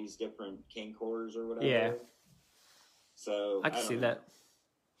there's all these different Kankors or whatever. Yeah. So I can see that.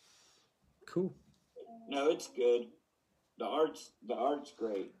 Cool. No, it's good. The art's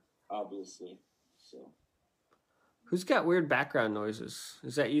great, obviously. So. Who's got weird background noises?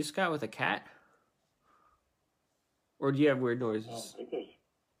 Is that you, Scott, with a cat? Or do you have weird noises?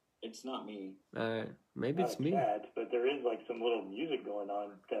 It's not me. Maybe it's me. Cat, but there is like some little music going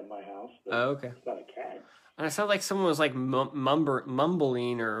on at my house. Oh, okay. It's not a cat. And I sound like someone was like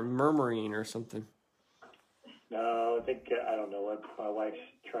mumbling or murmuring or something. No, I think I don't know what my wife's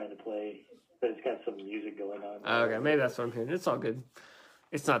trying to play, but it's got some music going on. Oh, okay, maybe that's what I'm hearing. It's all good.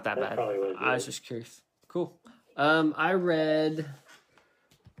 It's not that bad. Probably what it I was just curious. Cool. I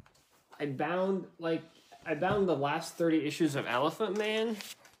bound the last 30 issues of Elephant Men,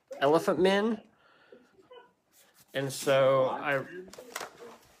 and so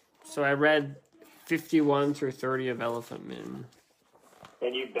I read 51 through 30 of Elephant Men.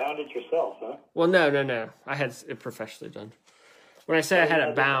 And you bound it yourself, huh? Well, no. I had it professionally done. When I say I had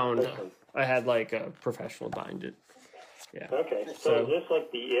it bound, I had like a professional bind it. Yeah. Okay. So is this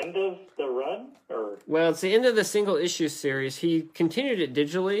like the end of the run, or? Well, it's the end of the single issue series. He continued it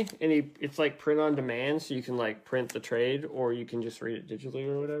digitally, and it's like print on demand, so you can like print the trade, or you can just read it digitally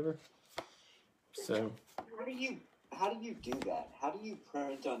or whatever. So. How do you do that? How do you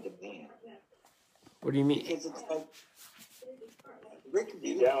print on demand? What do you mean? Because it's like Rick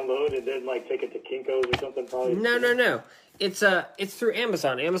You Veitch. download and then like take it to Kinko's or something. Probably. No. It's through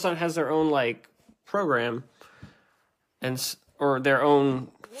Amazon. Amazon has their own like program, or their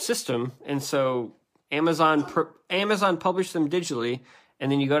own system, and so Amazon published them digitally, and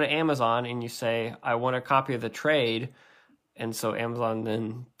then you go to Amazon and you say, I want a copy of the trade, and so Amazon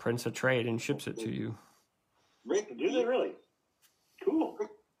then prints a trade and ships it to you. Rick, Do they really? Cool.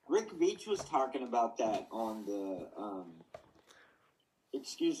 Rick Veitch was talking about that on the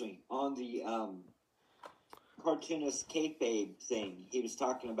cartoonist kayfabe thing. He was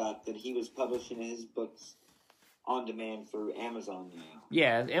talking about that he was publishing his books on demand through Amazon now.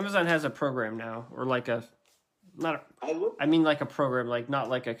 Yeah, Amazon has a program now, or like a like a program, like not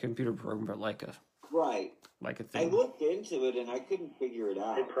like a computer program, but like a thing. I looked into it and I couldn't figure it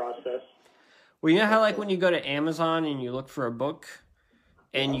out. A process. Well, you know how like when you go to Amazon and you look for a book,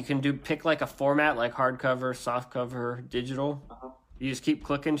 and you can pick like a format like hardcover, softcover, digital. Uh-huh. You just keep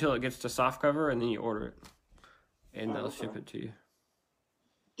clicking until it gets to softcover, and then you order it, and they'll ship it to you.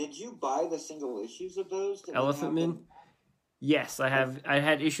 Did you buy the single issues of those? Elephant Man? Yes, I have. I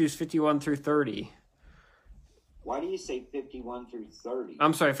had issues 51 through 30. Why do you say 51 through 30?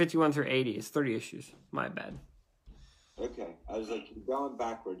 I'm sorry, 51 through 80. It's 30 issues. My bad. Okay, I was like, you're going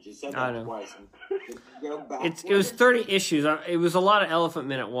backwards. You said that twice. Go backwards. It was 30 issues. It was a lot of Elephant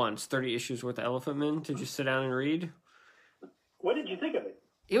Men at once. 30 issues worth of Elephant Men to just sit down and read. What did you think of it?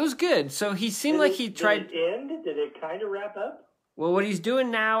 It was good. So he seemed like he tried. Did it end? Did it kind of wrap up? Well, what he's doing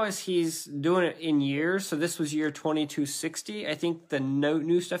now is he's doing it in years. So this was year 2260. I think the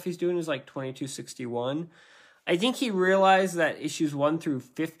new stuff he's doing is like 2261. I think he realized that issues 1 through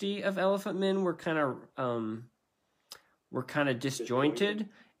 50 of Elephant Men were kind of disjointed,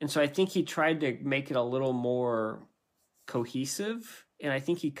 and so I think he tried to make it a little more cohesive, and I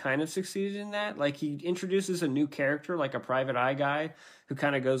think he kind of succeeded in that. Like, he introduces a new character, like a private eye guy, who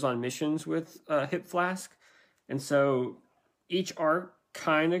kind of goes on missions with Hip Flask, and so each arc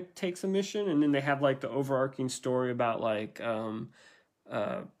kind of takes a mission, and then they have like the overarching story about like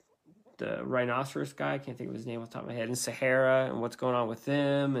the rhinoceros guy, I can't think of his name off the top of my head, and Sahara, and what's going on with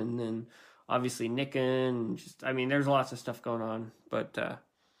them, and then obviously Nickon, there's lots of stuff going on, but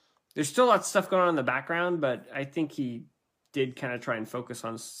there's still lots of stuff going on in the background, but I think he did kind of try and focus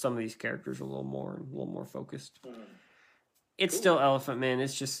on some of these characters a little more focused. It's still Elephant Man.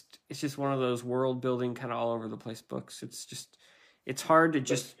 It's just one of those world building kind of all over the place books. It's hard to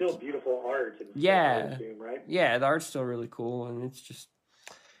just still beautiful art. And yeah, stuff, I assume, right? Yeah, the art's still really cool, and it's just,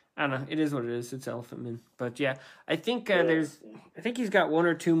 I don't know. It is what it is. It's Elephant Man, but yeah, I think I think he's got 1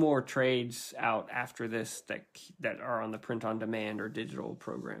 or 2 more trades out after this that are on the print on demand or digital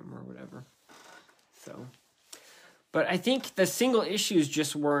program or whatever. So, but I think the single issues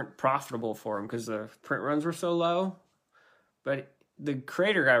just weren't profitable for him because the print runs were so low. But the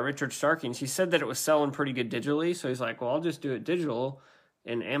creator guy, Richard Starkings, he said that it was selling pretty good digitally, so he's like, well, I'll just do it digital,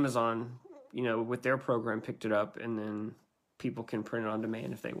 and Amazon, with their program picked it up, and then people can print it on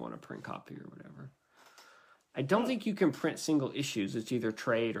demand if they want a print copy or whatever. I don't think you can print single issues. It's either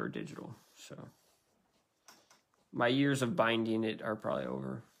trade or digital. So my years of binding it are probably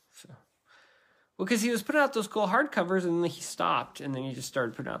over. So, well, because he was putting out those cool hardcovers, and then he stopped, and then he just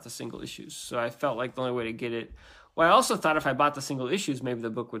started putting out the single issues. So I felt like the only way to get it. Well, I also thought if I bought the single issues, maybe the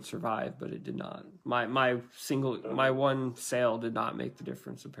book would survive, but it did not. My one sale did not make the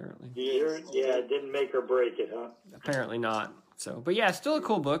difference, apparently. Yeah, it didn't make or break it, huh? Apparently not. So, but yeah, still a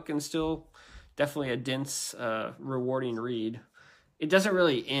cool book, and still definitely a dense, rewarding read. It doesn't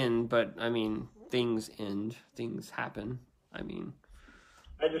really end, but things end, things happen. I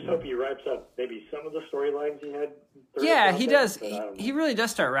just hope he wraps up maybe some of the storylines he had. Yeah, he does. He really does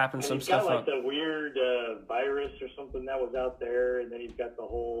start wrapping some stuff up. He's up. got like the weird virus or something that was out there, and then he's got the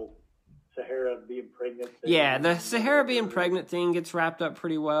whole Sahara being pregnant thing. Yeah, the Sahara being pregnant thing gets wrapped up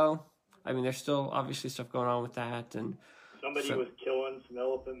pretty well. There's still obviously stuff going on with that, and somebody was killing some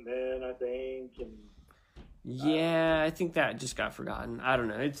elephant men, I think. And yeah, I think that just got forgotten. I don't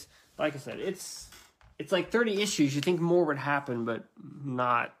know. It's like I said, it's like 30 issues. You think more would happen, but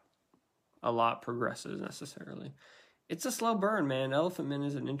not a lot progresses necessarily. It's a slow burn, man. Elephant Man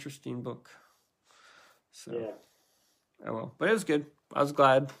is an interesting book. So, yeah. Oh well, but it was good. I was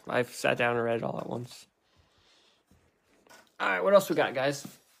glad I sat down and read it all at once. All right, what else we got, guys?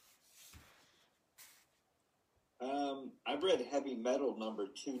 I've read Heavy Metal number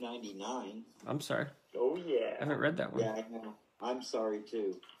 299. I'm sorry. Oh yeah. I haven't read that one. Yeah, I know. I'm sorry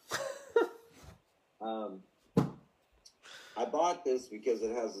too. I bought this because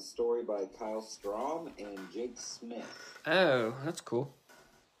it has a story by Kyle Strom and Jake Smith. Oh, that's cool.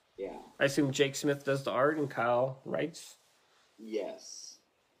 Yeah. I assume Jake Smith does the art and Kyle writes. Yes.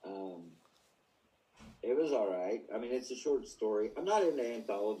 It was all right. I mean, it's a short story. I'm not into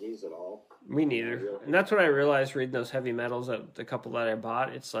anthologies at all. Me neither. And that's what I realized reading those heavy metals, the couple that I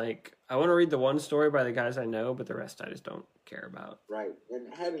bought. It's like, I want to read the one story by the guys I know, but the rest I just don't care about. Right.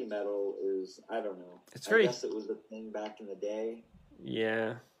 And heavy metal is, I don't know. I guess it was a thing back in the day.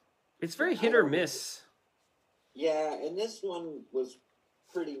 Yeah. It's very hit or miss. Yeah, and this one was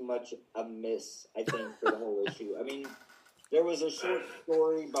pretty much a miss, I think, for the whole issue. I mean, there was a short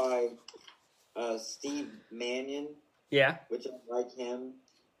story by Steve Mannion. Yeah. Which I like him.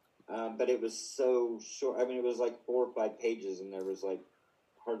 But it was so short. I mean, it was like 4 or 5 pages, and there was like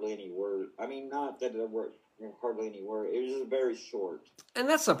hardly any word. I mean, not that there were hardly any word. It was just very short. And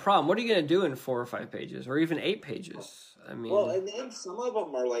that's the problem. What are you going to do in 4 or 5 pages, or even 8 pages? I mean, well, and then some of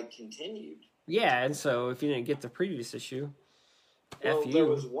them are like continued. Yeah, and so if you didn't get the previous issue, well, there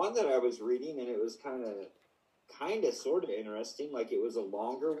was one that I was reading, and it was kind of sort of interesting. Like, it was a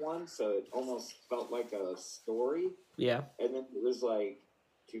longer one, so it almost felt like a story. Yeah. And then it was like,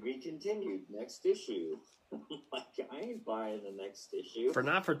 to be continued, next issue. Like, I ain't buying the next issue.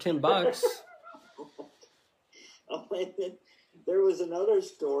 Not for $10. Oh, and then there was another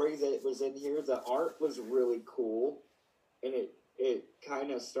story that was in here. The art was really cool, and it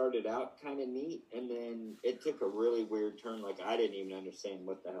kind of started out kind of neat, and then it took a really weird turn. Like, I didn't even understand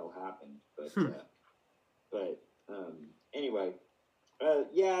what the hell happened. But anyway,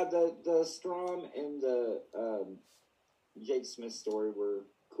 yeah, the Strom and the Jake Smith story were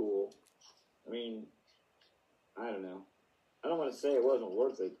cool. I mean, I don't know. I don't want to say it wasn't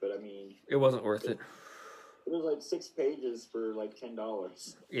worth it, but I mean, it wasn't worth it. It was like 6 pages for like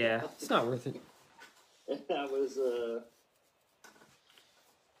 $10. Yeah, it's not worth it. And that was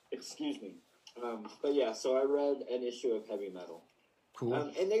excuse me. But yeah, so I read an issue of Heavy Metal. Cool.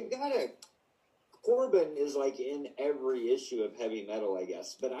 And they've got Corbin is like in every issue of Heavy Metal, I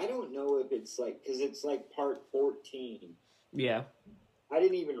guess. But I don't know if it's like, because it's like part 14. Yeah. I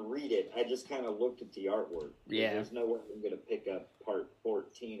didn't even read it. I just kind of looked at the artwork. Yeah. There's no way I'm going to pick up part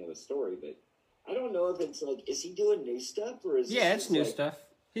 14 of a story, but I don't know if it's like, is he doing new stuff or is it's new stuff.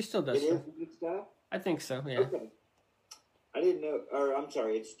 He still does stuff. It is new stuff? I think so, yeah. Okay. I didn't know, or I'm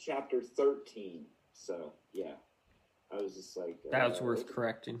sorry, it's chapter 13. So, yeah. I was just like... that was worth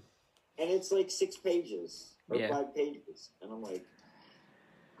correcting. And it's like 6 pages, or 5 pages. And I'm like,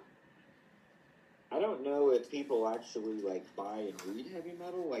 I don't know if people actually like buy and read heavy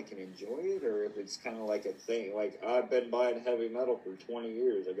metal, like, and enjoy it, or if it's kind of like a thing. Like, I've been buying heavy metal for 20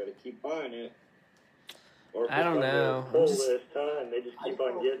 years. I got to keep buying it. Or I don't know. And they just keep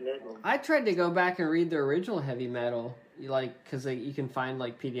on getting it. I tried to go back and read the original heavy metal, like, because you can find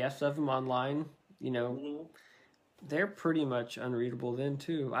like PDFs of them online. You know, they're pretty much unreadable then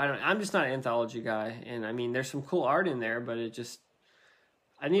too. I'm just not an anthology guy, and I mean, there's some cool art in there, but it just,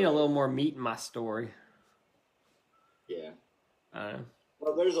 I need a little more meat in my story. Yeah.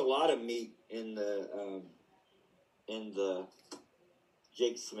 Well, there's a lot of meat in the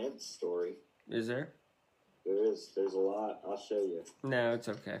Jake Smith story. Is there? There is. There's a lot. I'll show you. No, it's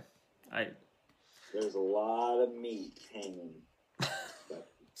okay. There's a lot of meat hanging.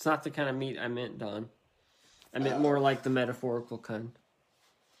 It's not the kind of meat I meant, Don. I meant more like the metaphorical kind.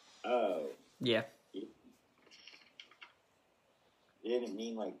 Oh. Yeah. You didn't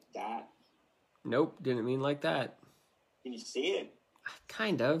mean like that? Nope, didn't mean like that. Can you see it?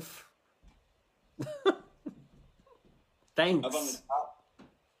 Kind of. Thanks. Up on the top?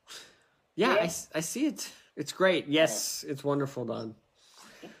 Yeah, I see it. It's great. Yes, it's wonderful, Don.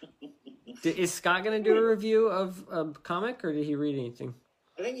 Is Scott going to do a review of a comic, or did he read anything?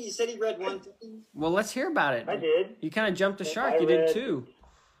 I think he said he read one thing. Well, let's hear about it. I did. You kind of jumped the shark. You did too.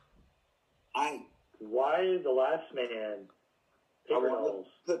 Why the Last Man? I want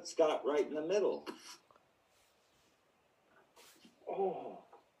to put Scott right in the middle. Oh.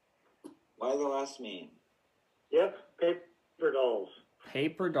 Why the Last Man? Yep, Paper Dolls.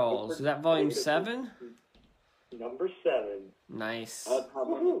 Paper Dolls. Is that volume 7? Number 7. Nice.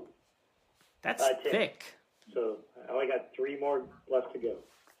 Woohoo. That's thick. So I only got 3 more left to go.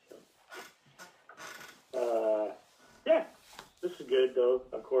 So, yeah, this is good though.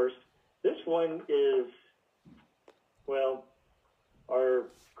 Of course, this one is, well, our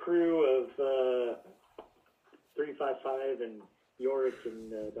crew of 355 and Yorick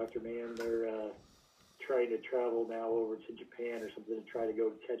and Dr. Mann. They're trying to travel now over to Japan or something to try to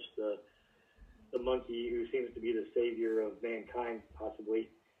go catch the monkey who seems to be the savior of mankind, possibly.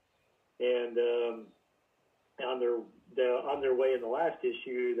 And on their way in the last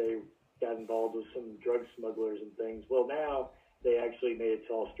issue, they got involved with some drug smugglers and things. Well, now they actually made it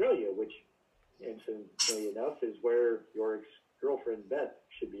to Australia, which, incidentally enough, is where Yorick's girlfriend Beth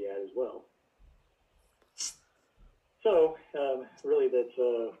should be at as well. So, really, that's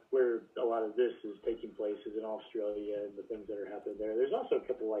where a lot of this is taking place, is in Australia and the things that are happening there. There's also a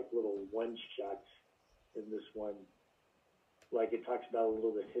couple, like, little one-shots in this one. Like, it talks about a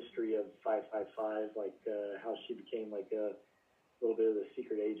little bit of history of 555, like how she became, like, a little bit of the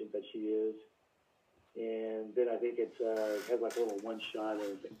secret agent that she is. And then I think it has, like, a little one-shot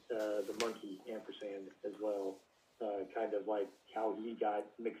of the monkey, Ampersand, as well. Kind of like how he got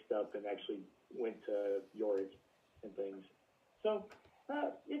mixed up and actually went to Yorick and things. So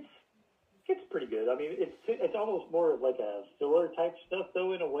it's pretty good. I mean, it's almost more of like a filler type stuff,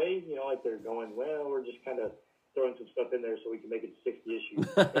 though, in a way. You know, like they're going, well, we're just kind of throwing some stuff in there so we can make it 60 issues.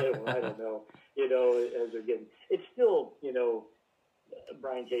 I don't know. You know, as they're getting, it's still, you know,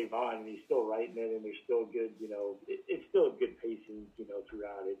 Brian K. Vaughan, and he's still writing it, and there's still good, you know, it's still a good pacing, you know,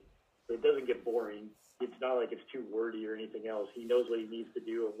 throughout it. It doesn't get boring. It's not like it's too wordy or anything else. He knows what he needs to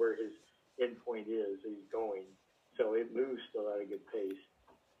do and where his end point is. He's going. So it moves still at a good pace.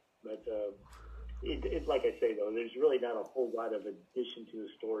 But it's like I say, though, there's really not a whole lot of addition to the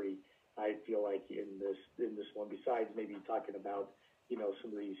story, I feel like, in this one, besides maybe talking about, you know,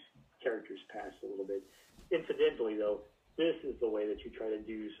 some of these characters' past a little bit. Incidentally, though, this is the way that you try to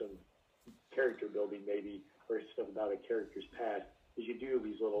do some character building, maybe, or stuff about a character's past, is you do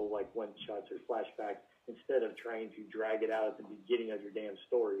these little, like, one-shots or flashbacks instead of trying to drag it out at the beginning of your damn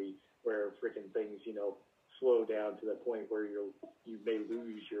story where freaking things, you know, slow down to the point where you may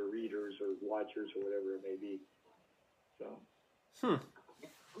lose your readers or watchers or whatever it may be. So, I'm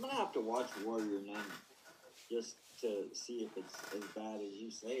gonna have to watch Warrior Nun just to see if it's as bad as you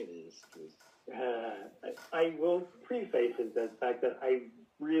say it is. Cause... I will preface it the fact that I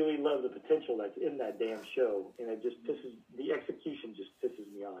really love the potential that's in that damn show, and it just the execution just pisses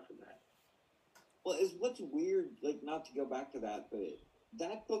me off in that. Well, it's what's weird, like, not to go back to that, but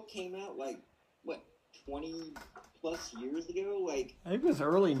that book came out, like, what, 20 plus years ago? Like, I think it was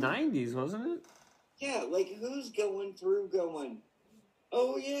early 90s, wasn't it? Yeah, like, who's going,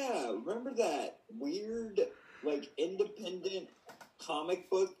 oh yeah, remember that weird, like, independent comic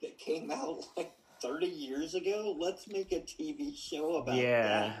book that came out, like, 30 years ago? Let's make a TV show about that.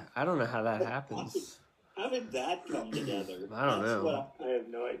 Yeah, I don't know how that happens. How did that come together? I don't know. I have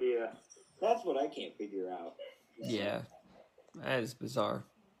no idea. That's what I can't figure out. Yeah, that is bizarre.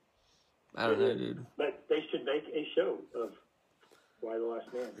 I don't know, dude. But they should make a show of Why the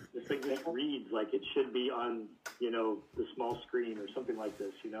Last Man. This thing just reads like it should be on, you know, the small screen or something like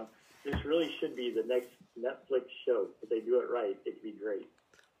this, you know. This really should be the next Netflix show. If they do it right, it could be great.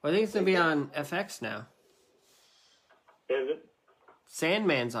 Well, I think it's going to be on FX now. Is it?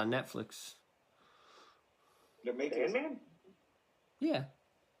 Sandman's on Netflix. They're making Sandman? Yeah.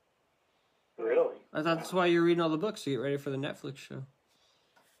 Really? I thought that's why you're reading all the books to get ready for the Netflix show.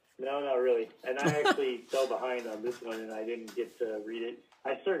 No, not really. And I actually fell behind on this one, and I didn't get to read it.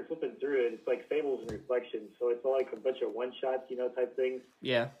 I started flipping through it. It's like Fables and Reflections, so it's all like a bunch of one-shots, you know, type things.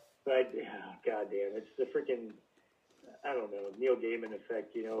 Yeah. But, goddamn, it's the freaking, I don't know, Neil Gaiman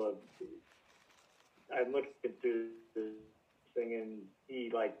effect, you know. I'm looking through this thing, and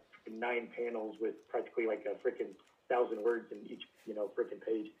he, like, 9 panels with practically like a freaking 1,000 words in each, you know, freaking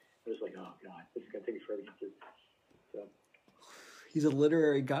page. I was like, oh, God, this is going to take me forever to get through. So. He's a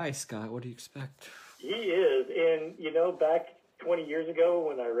literary guy, Scott. What do you expect? He is. And, you know, back 20 years ago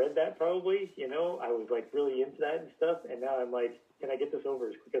when I read that probably, you know, I was, like, really into that and stuff. And now I'm like, can I get this over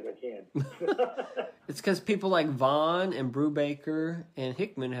as quick as I can? It's because people like Vaughn and Brubaker and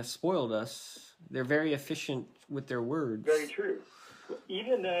Hickman have spoiled us. They're very efficient with their words. Very true.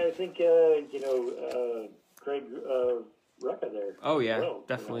 Even, I think, Craig Rucka there. Oh, yeah, well,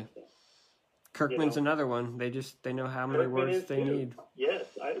 definitely. You know, Kirkman's another one. They know how many Kirkman words they too. need. Yes,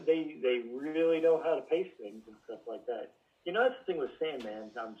 they really know how to pace things and stuff like that. You know, that's the thing with Sandman.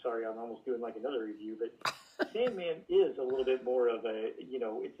 I'm sorry, I'm almost doing like another review, but Sandman is a little bit more of a, you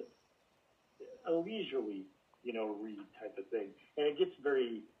know, it's a leisurely, you know, read type of thing. And it gets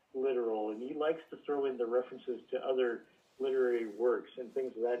very literal, and he likes to throw in the references to other literary works and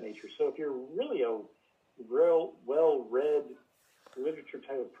things of that nature. So if you're really a real well-read literature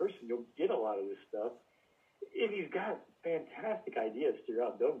type of person, you'll get a lot of this stuff. And he's got fantastic ideas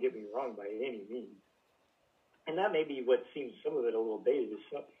throughout, don't get me wrong by any means. And that may be what seems some of it a little dated.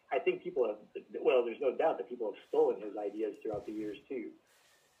 I think people have, well, there's no doubt that people have stolen his ideas throughout the years too,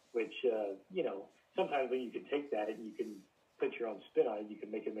 which, you know, sometimes when you can take that and you can put your own spin on it, you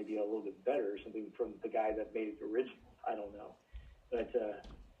can make it maybe a little bit better or something from the guy that made it original. I don't know. But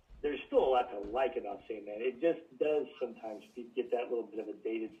there's still a lot to like about Sandman. It just does sometimes get that little bit of a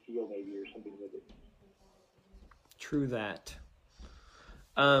dated feel maybe or something with it. True that.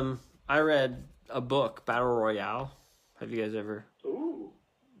 I read a book, Battle Royale. Have you guys ever Ooh.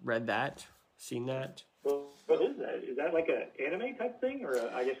 read that? Seen that? Well, what is that? Is that like an anime type thing, or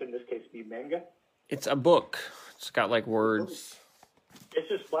I guess in this case, be manga? It's a book. It's got like words. It's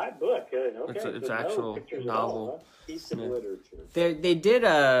just flat book. Okay, It's so actual no pictures novel. At all, huh? Piece of literature. They did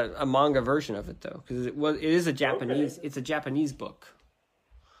a manga version of it though, because it is a Japanese. Okay. It's a Japanese book.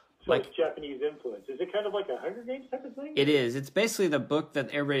 So Like- it's Japanese influence. Is it kind of like a Hunger Games type of thing? It is. It's basically the book that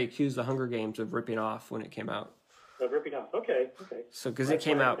everybody accused the Hunger Games of ripping off when it came out. Ripping off. Okay. So because it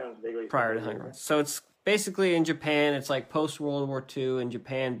came out prior to Hunger Games. So it's basically in Japan. It's like post World War II, and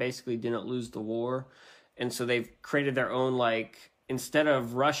Japan basically didn't lose the war, and so they've created their own, like, instead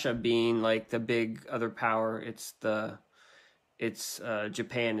of Russia being like the big other power, it's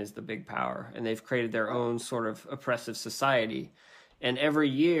Japan is the big power, and they've created their own sort of oppressive society. And every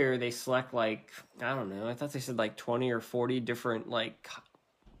year they select, like, I don't know, I thought they said like 20 or 40 different like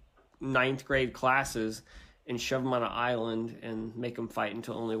ninth grade classes and shove them on an island and make them fight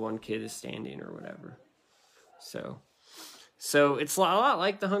until only one kid is standing or whatever. So it's a lot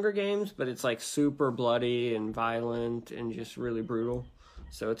like the Hunger Games, but it's like super bloody and violent and just really brutal.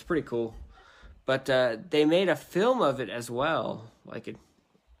 So it's pretty cool. But they made a film of it as well,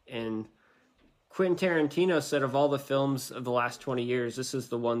 and Quentin Tarantino said of all the films of the last 20 years, this is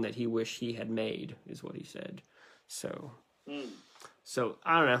the one that he wished he had made, is what he said. So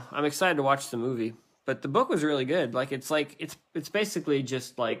I don't know. I'm excited to watch the movie. But the book was really good. Like it's basically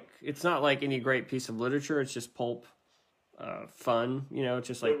just like, it's not like any great piece of literature. It's just pulp fun. You know, it's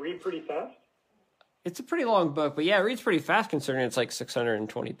just like, They read pretty fast? it's a pretty long book, but yeah, it reads pretty fast considering it's like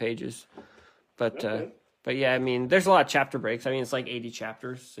 620 pages. But Okay. but yeah, I mean, there's a lot of chapter breaks. I mean, it's like 80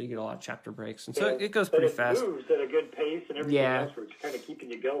 chapters, so you get a lot of chapter breaks, and so it goes pretty fast. It moves at a good pace and everything Yeah. else, where it's kind of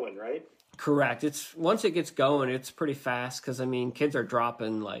keeping you going, right? Correct. It's once it gets going, it's pretty fast because I mean, kids are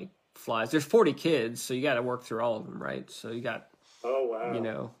dropping like flies. There's 40 kids, so you got to work through all of them, right? So you got Oh,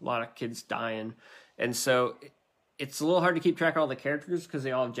 wow. a lot of kids dying, and so it's a little hard to keep track of all the characters because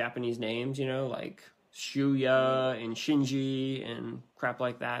they all have Japanese names, like Shuya and Shinji and crap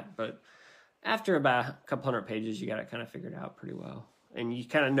like that, but after about a couple hundred pages, you got it kind of figured out pretty well, and you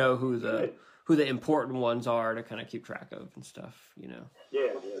kind of know who the important ones are to kind of keep track of and stuff, Yeah.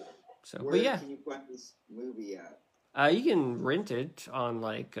 So, Where but yeah, can you find this movie at? you can rent it on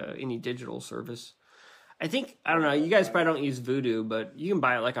like any digital service. I don't know. You guys probably don't use Vudu, but you can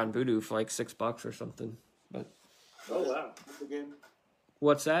buy it like on Vudu for like $6 or something. But Oh, wow. Again?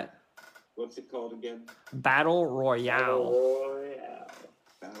 what's that? What's it called again? Battle Royale. Royale.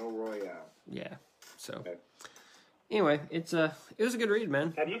 Battle Royale. Yeah. So Okay. anyway, it was a good read,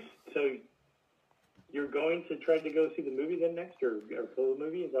 man. So you're going to try to go see the movie then next, or pull the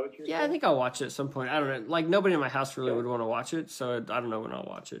movie? Is that what you're Yeah, I saying? think I'll watch it at some point. I don't know. Like nobody in my house really would want to watch it, so I don't know when I'll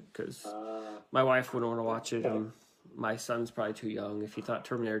watch it because my wife wouldn't want to watch it, and my son's probably too young if he thought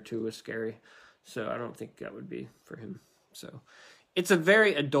Terminator 2 was scary. So I don't think that would be for him. So it's a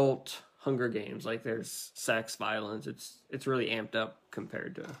very adult Hunger Games. Like there's sex, violence. It's really amped up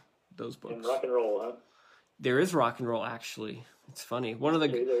compared to those books. And rock and roll, huh? There is rock and roll actually. It's funny. One of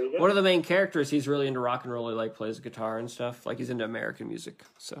Okay, there you go. the main characters, he's really into rock and roll. He like plays guitar and stuff. Like he's into American music.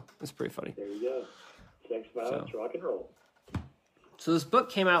 So it's pretty funny. There you go. Sex, violence, rock and roll. So this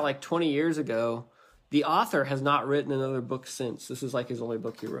book came out like 20 years ago. The author has not written another book since. This is like his only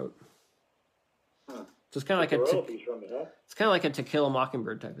book he wrote. Huh. So it's kind of like The royalties from it, huh? it's kind of like a To Kill a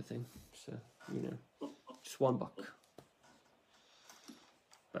Mockingbird type of thing. So just one book.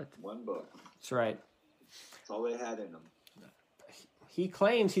 But One book. that's right. That's all they had in them. He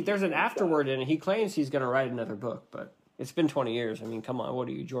claims there's an afterword in it. He claims he's going to write another book, but it's been 20 years. I mean, come on, what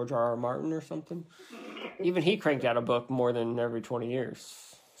are you, George R.R. Martin or something? Even he cranked out a book more than every 20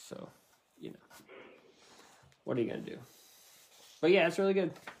 years. So, what are you going to do? But yeah, it's really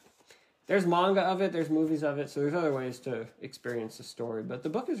good. There's manga of it, there's movies of it, so there's other ways to experience the story. But the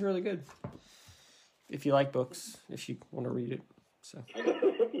book is really good. If you like books, if you want to read it. So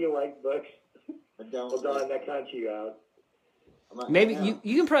If you like books, I don't. well, Don, that counts you out. maybe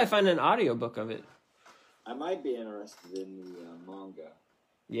you can probably find an audiobook of it. I might be interested in the manga.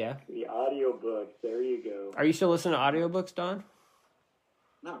 Yeah. The audio book. There you go. Are you still listening to audiobooks, Don?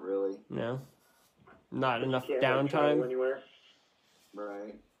 Not really. No. Not enough Can't like, travel downtime. anywhere.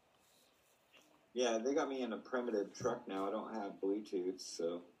 Right. Yeah, they got me in a primitive truck now. I don't have Bluetooth,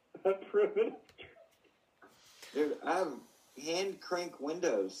 so. Primitive. Dude, I have hand crank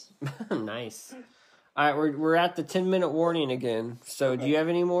windows. Nice. All right, we're at the 10-minute warning again. So, do you have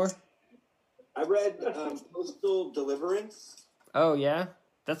any more? I read Postal Deliverance. Oh yeah,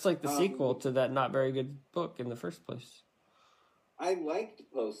 that's like the sequel to that not very good book in the first place. I liked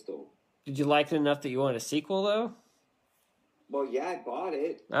Postal. Did you like it enough that you wanted a sequel, though? Well, yeah, I bought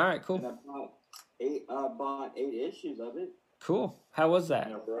it. All right, cool. And I bought 8 issues of it. Cool. How was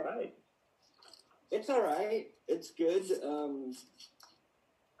that? All right. It's all right. It's good.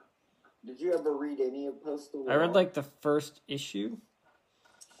 Did you ever read any of Postal? I read like the first issue.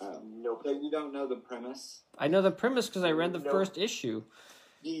 Nope. So you don't know the premise? I know the premise because I read the Nope. first issue.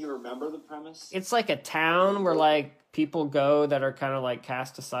 Do you remember the premise? It's like a town where like people go that are kind of like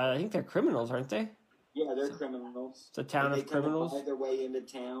cast aside. I think they're criminals, aren't they? Yeah, they're criminals. It's a town And of criminals. They kind of buy their way into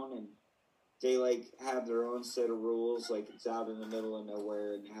town, and they like have their own set of rules. Like it's out in the middle of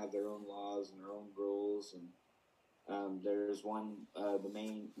nowhere, and they have their own laws and their own rules. And there's one of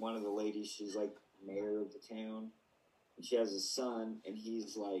the ladies. She's like mayor of the town, and she has a son, and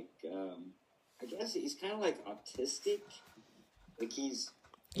he's like, I guess he's kind of like autistic. Like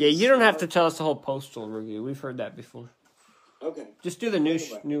Yeah, you don't have to tell us the whole Postal review. We've heard that before. Okay. Just do the new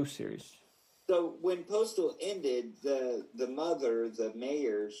Anyway. new series. So when Postal ended, the mother, the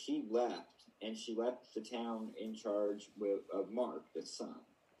mayor, she left, and she left the town in charge of Mark, the son.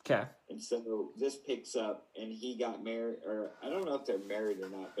 Okay. And so this picks up, and he got married, or I don't know if they're married or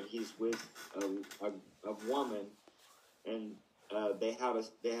not, but he's with a woman, and they have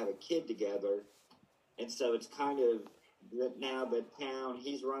a kid together, and so it's kind of now the town.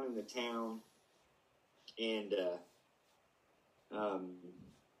 He's running the town, and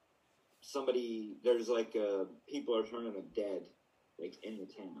there's like people are turning up dead, like in the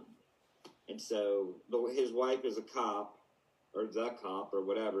town, and so his wife is a cop, or the cop, or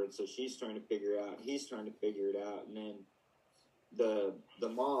whatever, and so he's trying to figure it out, and then the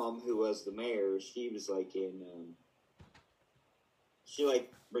mom, who was the mayor, she was like she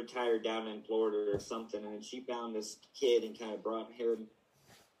like retired down in Florida or something, and then she found this kid and kind of brought him.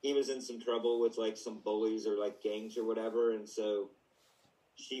 He was in some trouble with like some bullies or like gangs or whatever, and so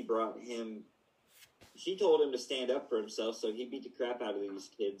she brought him. She told him to stand up for himself, so he beat the crap out of these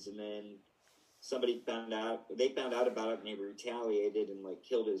kids, and then somebody found out. They found out about it, and they retaliated and like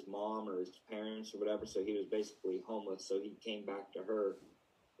killed his mom or his parents or whatever. So he was basically homeless. So he came back to her,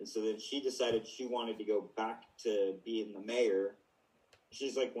 and so then she decided she wanted to go back to being the mayor.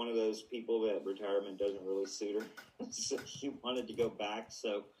 She's like one of those people that retirement doesn't really suit her, so she wanted to go back.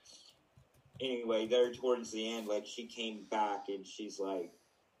 So anyway, there towards the end, like she came back and she's like,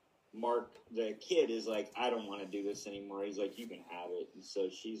 Mark, the kid is like, I don't want to do this anymore. He's like, you can have it. And so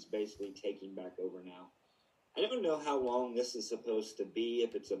she's basically taking back over now. I don't know how long this is supposed to be,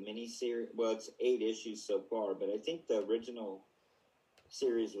 if it's a mini series. Well, it's 8 issues so far, but I think the original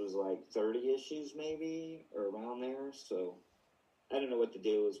series was like 30 issues maybe, or around there. So I don't know what the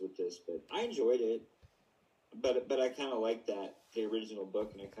deal is with this, but I enjoyed it. But I kind of like the original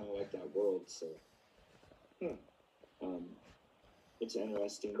book, and I kind of like that world. So it's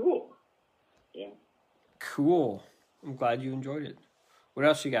interesting. Cool. Yeah. Cool. I'm glad you enjoyed it. What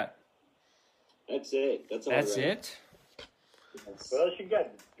else you got? That's it. That's all. That's I read. it? Yes. What else you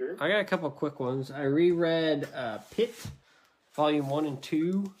got, Drew? I got a couple of quick ones. I reread Pitt, Volume 1 and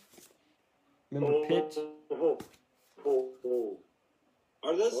 2. Remember Pitt? Oh.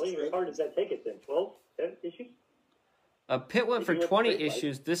 Are those Well, how far does that take it then? 12 issues? Pitt went for Did you 20 have to trade,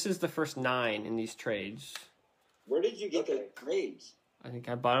 issues. This is the first 9 in these trades. Where did you get Okay. the trades? I think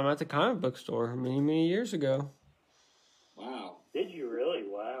I bought them at the comic book store many, many years ago. Wow. Did you really?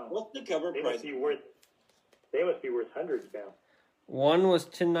 Wow. What's the cover They price? must be worth hundreds now. One was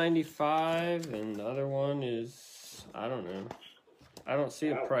 $10.95, and the other one is, I don't know. I don't see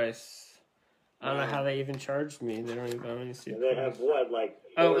a Wow. price. I don't know how they even charged me. I don't even see a They price. have what, like?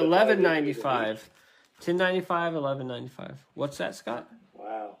 Oh, 4 to 5 $11.95. $10.95, $11.95. What's that, Scott? issues?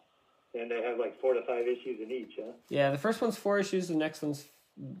 Wow. And they have like 4 to 5 issues in each, huh? Yeah, the first one's 4 issues. The next one's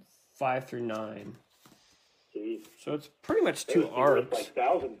 5 through 9. Jeez. So it's pretty much They 2 must be worth arcs. like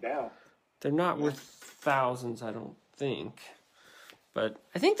thousands now. They're not worth thousands, I don't think. But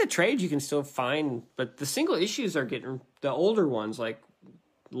I think the trades you can still find. But the single issues are getting, the older ones, like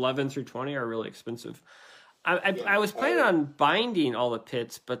 11 through 20, are really expensive. I was planning on binding all the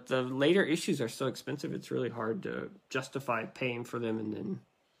Pits, but the later issues are so expensive, it's really hard to justify paying for them and then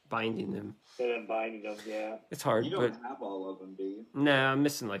binding them. And then binding them, yeah. It's hard, You but don't have all of them, do you? no, I'm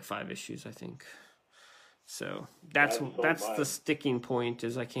missing like 5 issues, I think. So that's I've sold the mine. sticking point,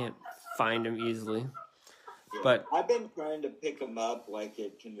 is I can't find them easily. But I've been trying to pick them up like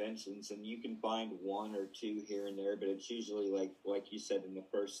at conventions, and you can find 1 or 2 here and there, but it's usually like you said, in the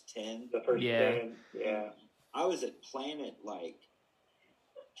first 10. The first Yeah. 10, yeah. I was at Planet like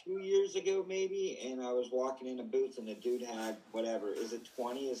 2 years ago maybe, and I was walking in a booth, and the dude had whatever. Is it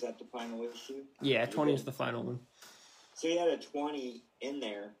 20? Is that the final issue? yeah, 20 is the final one. So he had a 20 in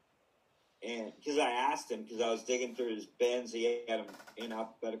there, and because I asked him, because I was digging through his bins, he had them in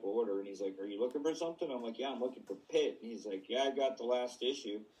alphabetical order, and he's like, "Are you looking for something?" I'm like, "Yeah, I'm looking for Pitt." And he's like, "Yeah, I got the last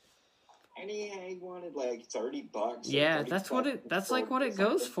issue." And he wanted like $30. Yeah, that's what it. That's like what it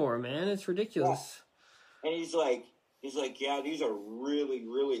goes for, man. It's ridiculous. Yeah. And he's like, "Yeah, these are really,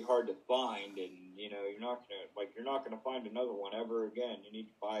 really hard to find, and you're not gonna find another one ever again. You need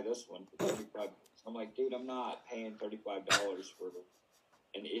to buy this one for $35." I'm like, "Dude, I'm not paying $35 for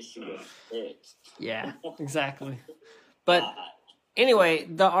an issue of it." Yeah, exactly. But anyway,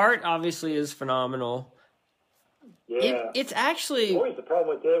 the art obviously is phenomenal. Yeah. It's actually... Always the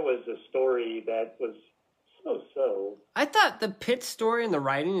problem with it was the story that was so. I thought the Pitt story and the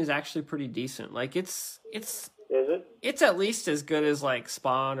writing is actually pretty decent. Like, Is it? It's at least as good as, like,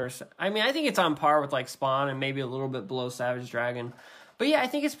 Spawn or... I mean, I think it's on par with, like, Spawn and maybe a little bit below Savage Dragon. But yeah, I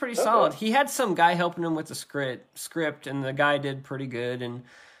think it's pretty solid. He had some guy helping him with the script, and the guy did pretty good. And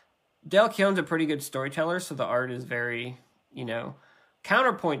Dale Keown's a pretty good storyteller, so the art is very,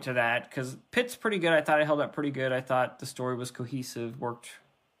 counterpoint to that, because Pitt's pretty good. I thought it held up pretty good. I thought the story was cohesive, worked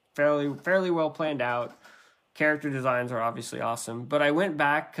fairly well planned out. Character designs are obviously awesome. But I went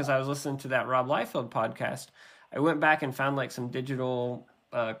back, because I was listening to that Rob Liefeld podcast, I went back and found like some digital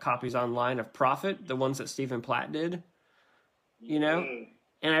copies online of Prophet, the ones that Stephen Platt did. And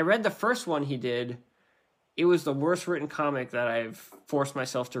I read the first one he did. It was the worst written comic that I've forced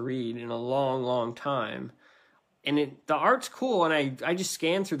myself to read in a long, long time. And the art's cool, and I just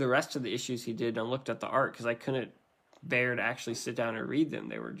scanned through the rest of the issues he did and looked at the art because I couldn't bear to actually sit down and read them.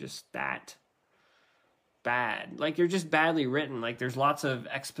 They were just that bad. Like, they're just badly written. Like, there's lots of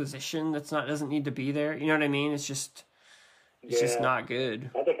exposition doesn't need to be there. You know what I mean? It's just not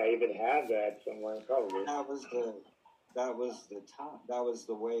good. I think I even have that somewhere, probably. That was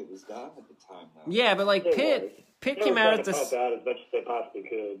the way it was done at the time, though. Yeah, but like Pitt came out at the pump out as much as they possibly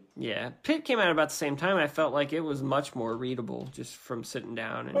could. Yeah, Pitt came out about the same time, and I felt like it was much more readable just from sitting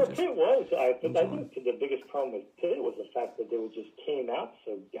down and just. Pitt was. I think the biggest problem with Pitt was the fact that it just came out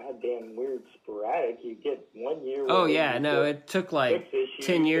so goddamn weird, sporadic. You get 1 year. Oh yeah, no, it took like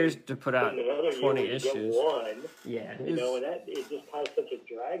 10 years to put out 20 issues. One, yeah, and it just caused such a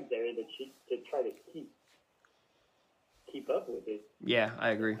drag there that to try to keep up with it. Yeah,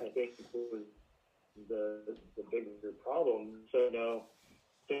 I agree. I think it was the bigger problem. So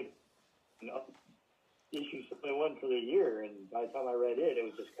issue 71 for the year, and by the time I read it, it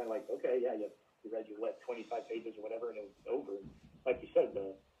was just kind of like, okay, yeah, you read your 25 pages or whatever, and it was over. And like you said,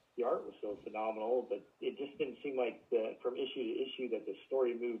 the art was so phenomenal, but it just didn't seem like from issue to issue that the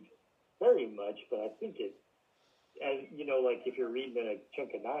story moved very much. But I think like if you're reading a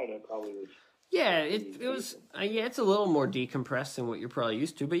chunk of 9, it probably was. Yeah, it was. It's a little more decompressed than what you're probably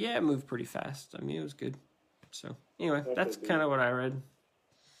used to, but yeah, it moved pretty fast. I mean, it was good. So anyway, that's kind of what I read.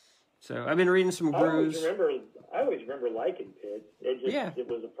 So I've been reading some Grooves. I always remember liking Pitt. It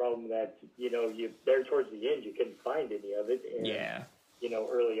was a problem that you there towards the end you couldn't find any of it, and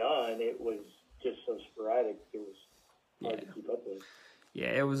early on it was just so sporadic. It was hard to keep up with. Yeah,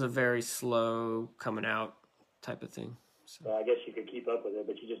 it was a very slow coming out type of thing. So I guess you could keep up with it,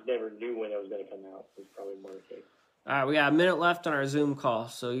 but you just never knew when it was going to come out. It was probably more the case. All right, we got a minute left on our Zoom call.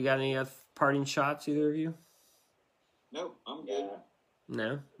 So you got any parting shots, either of you? Nope, I'm good.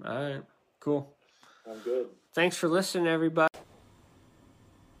 No? All right, cool. I'm good. Thanks for listening, everybody.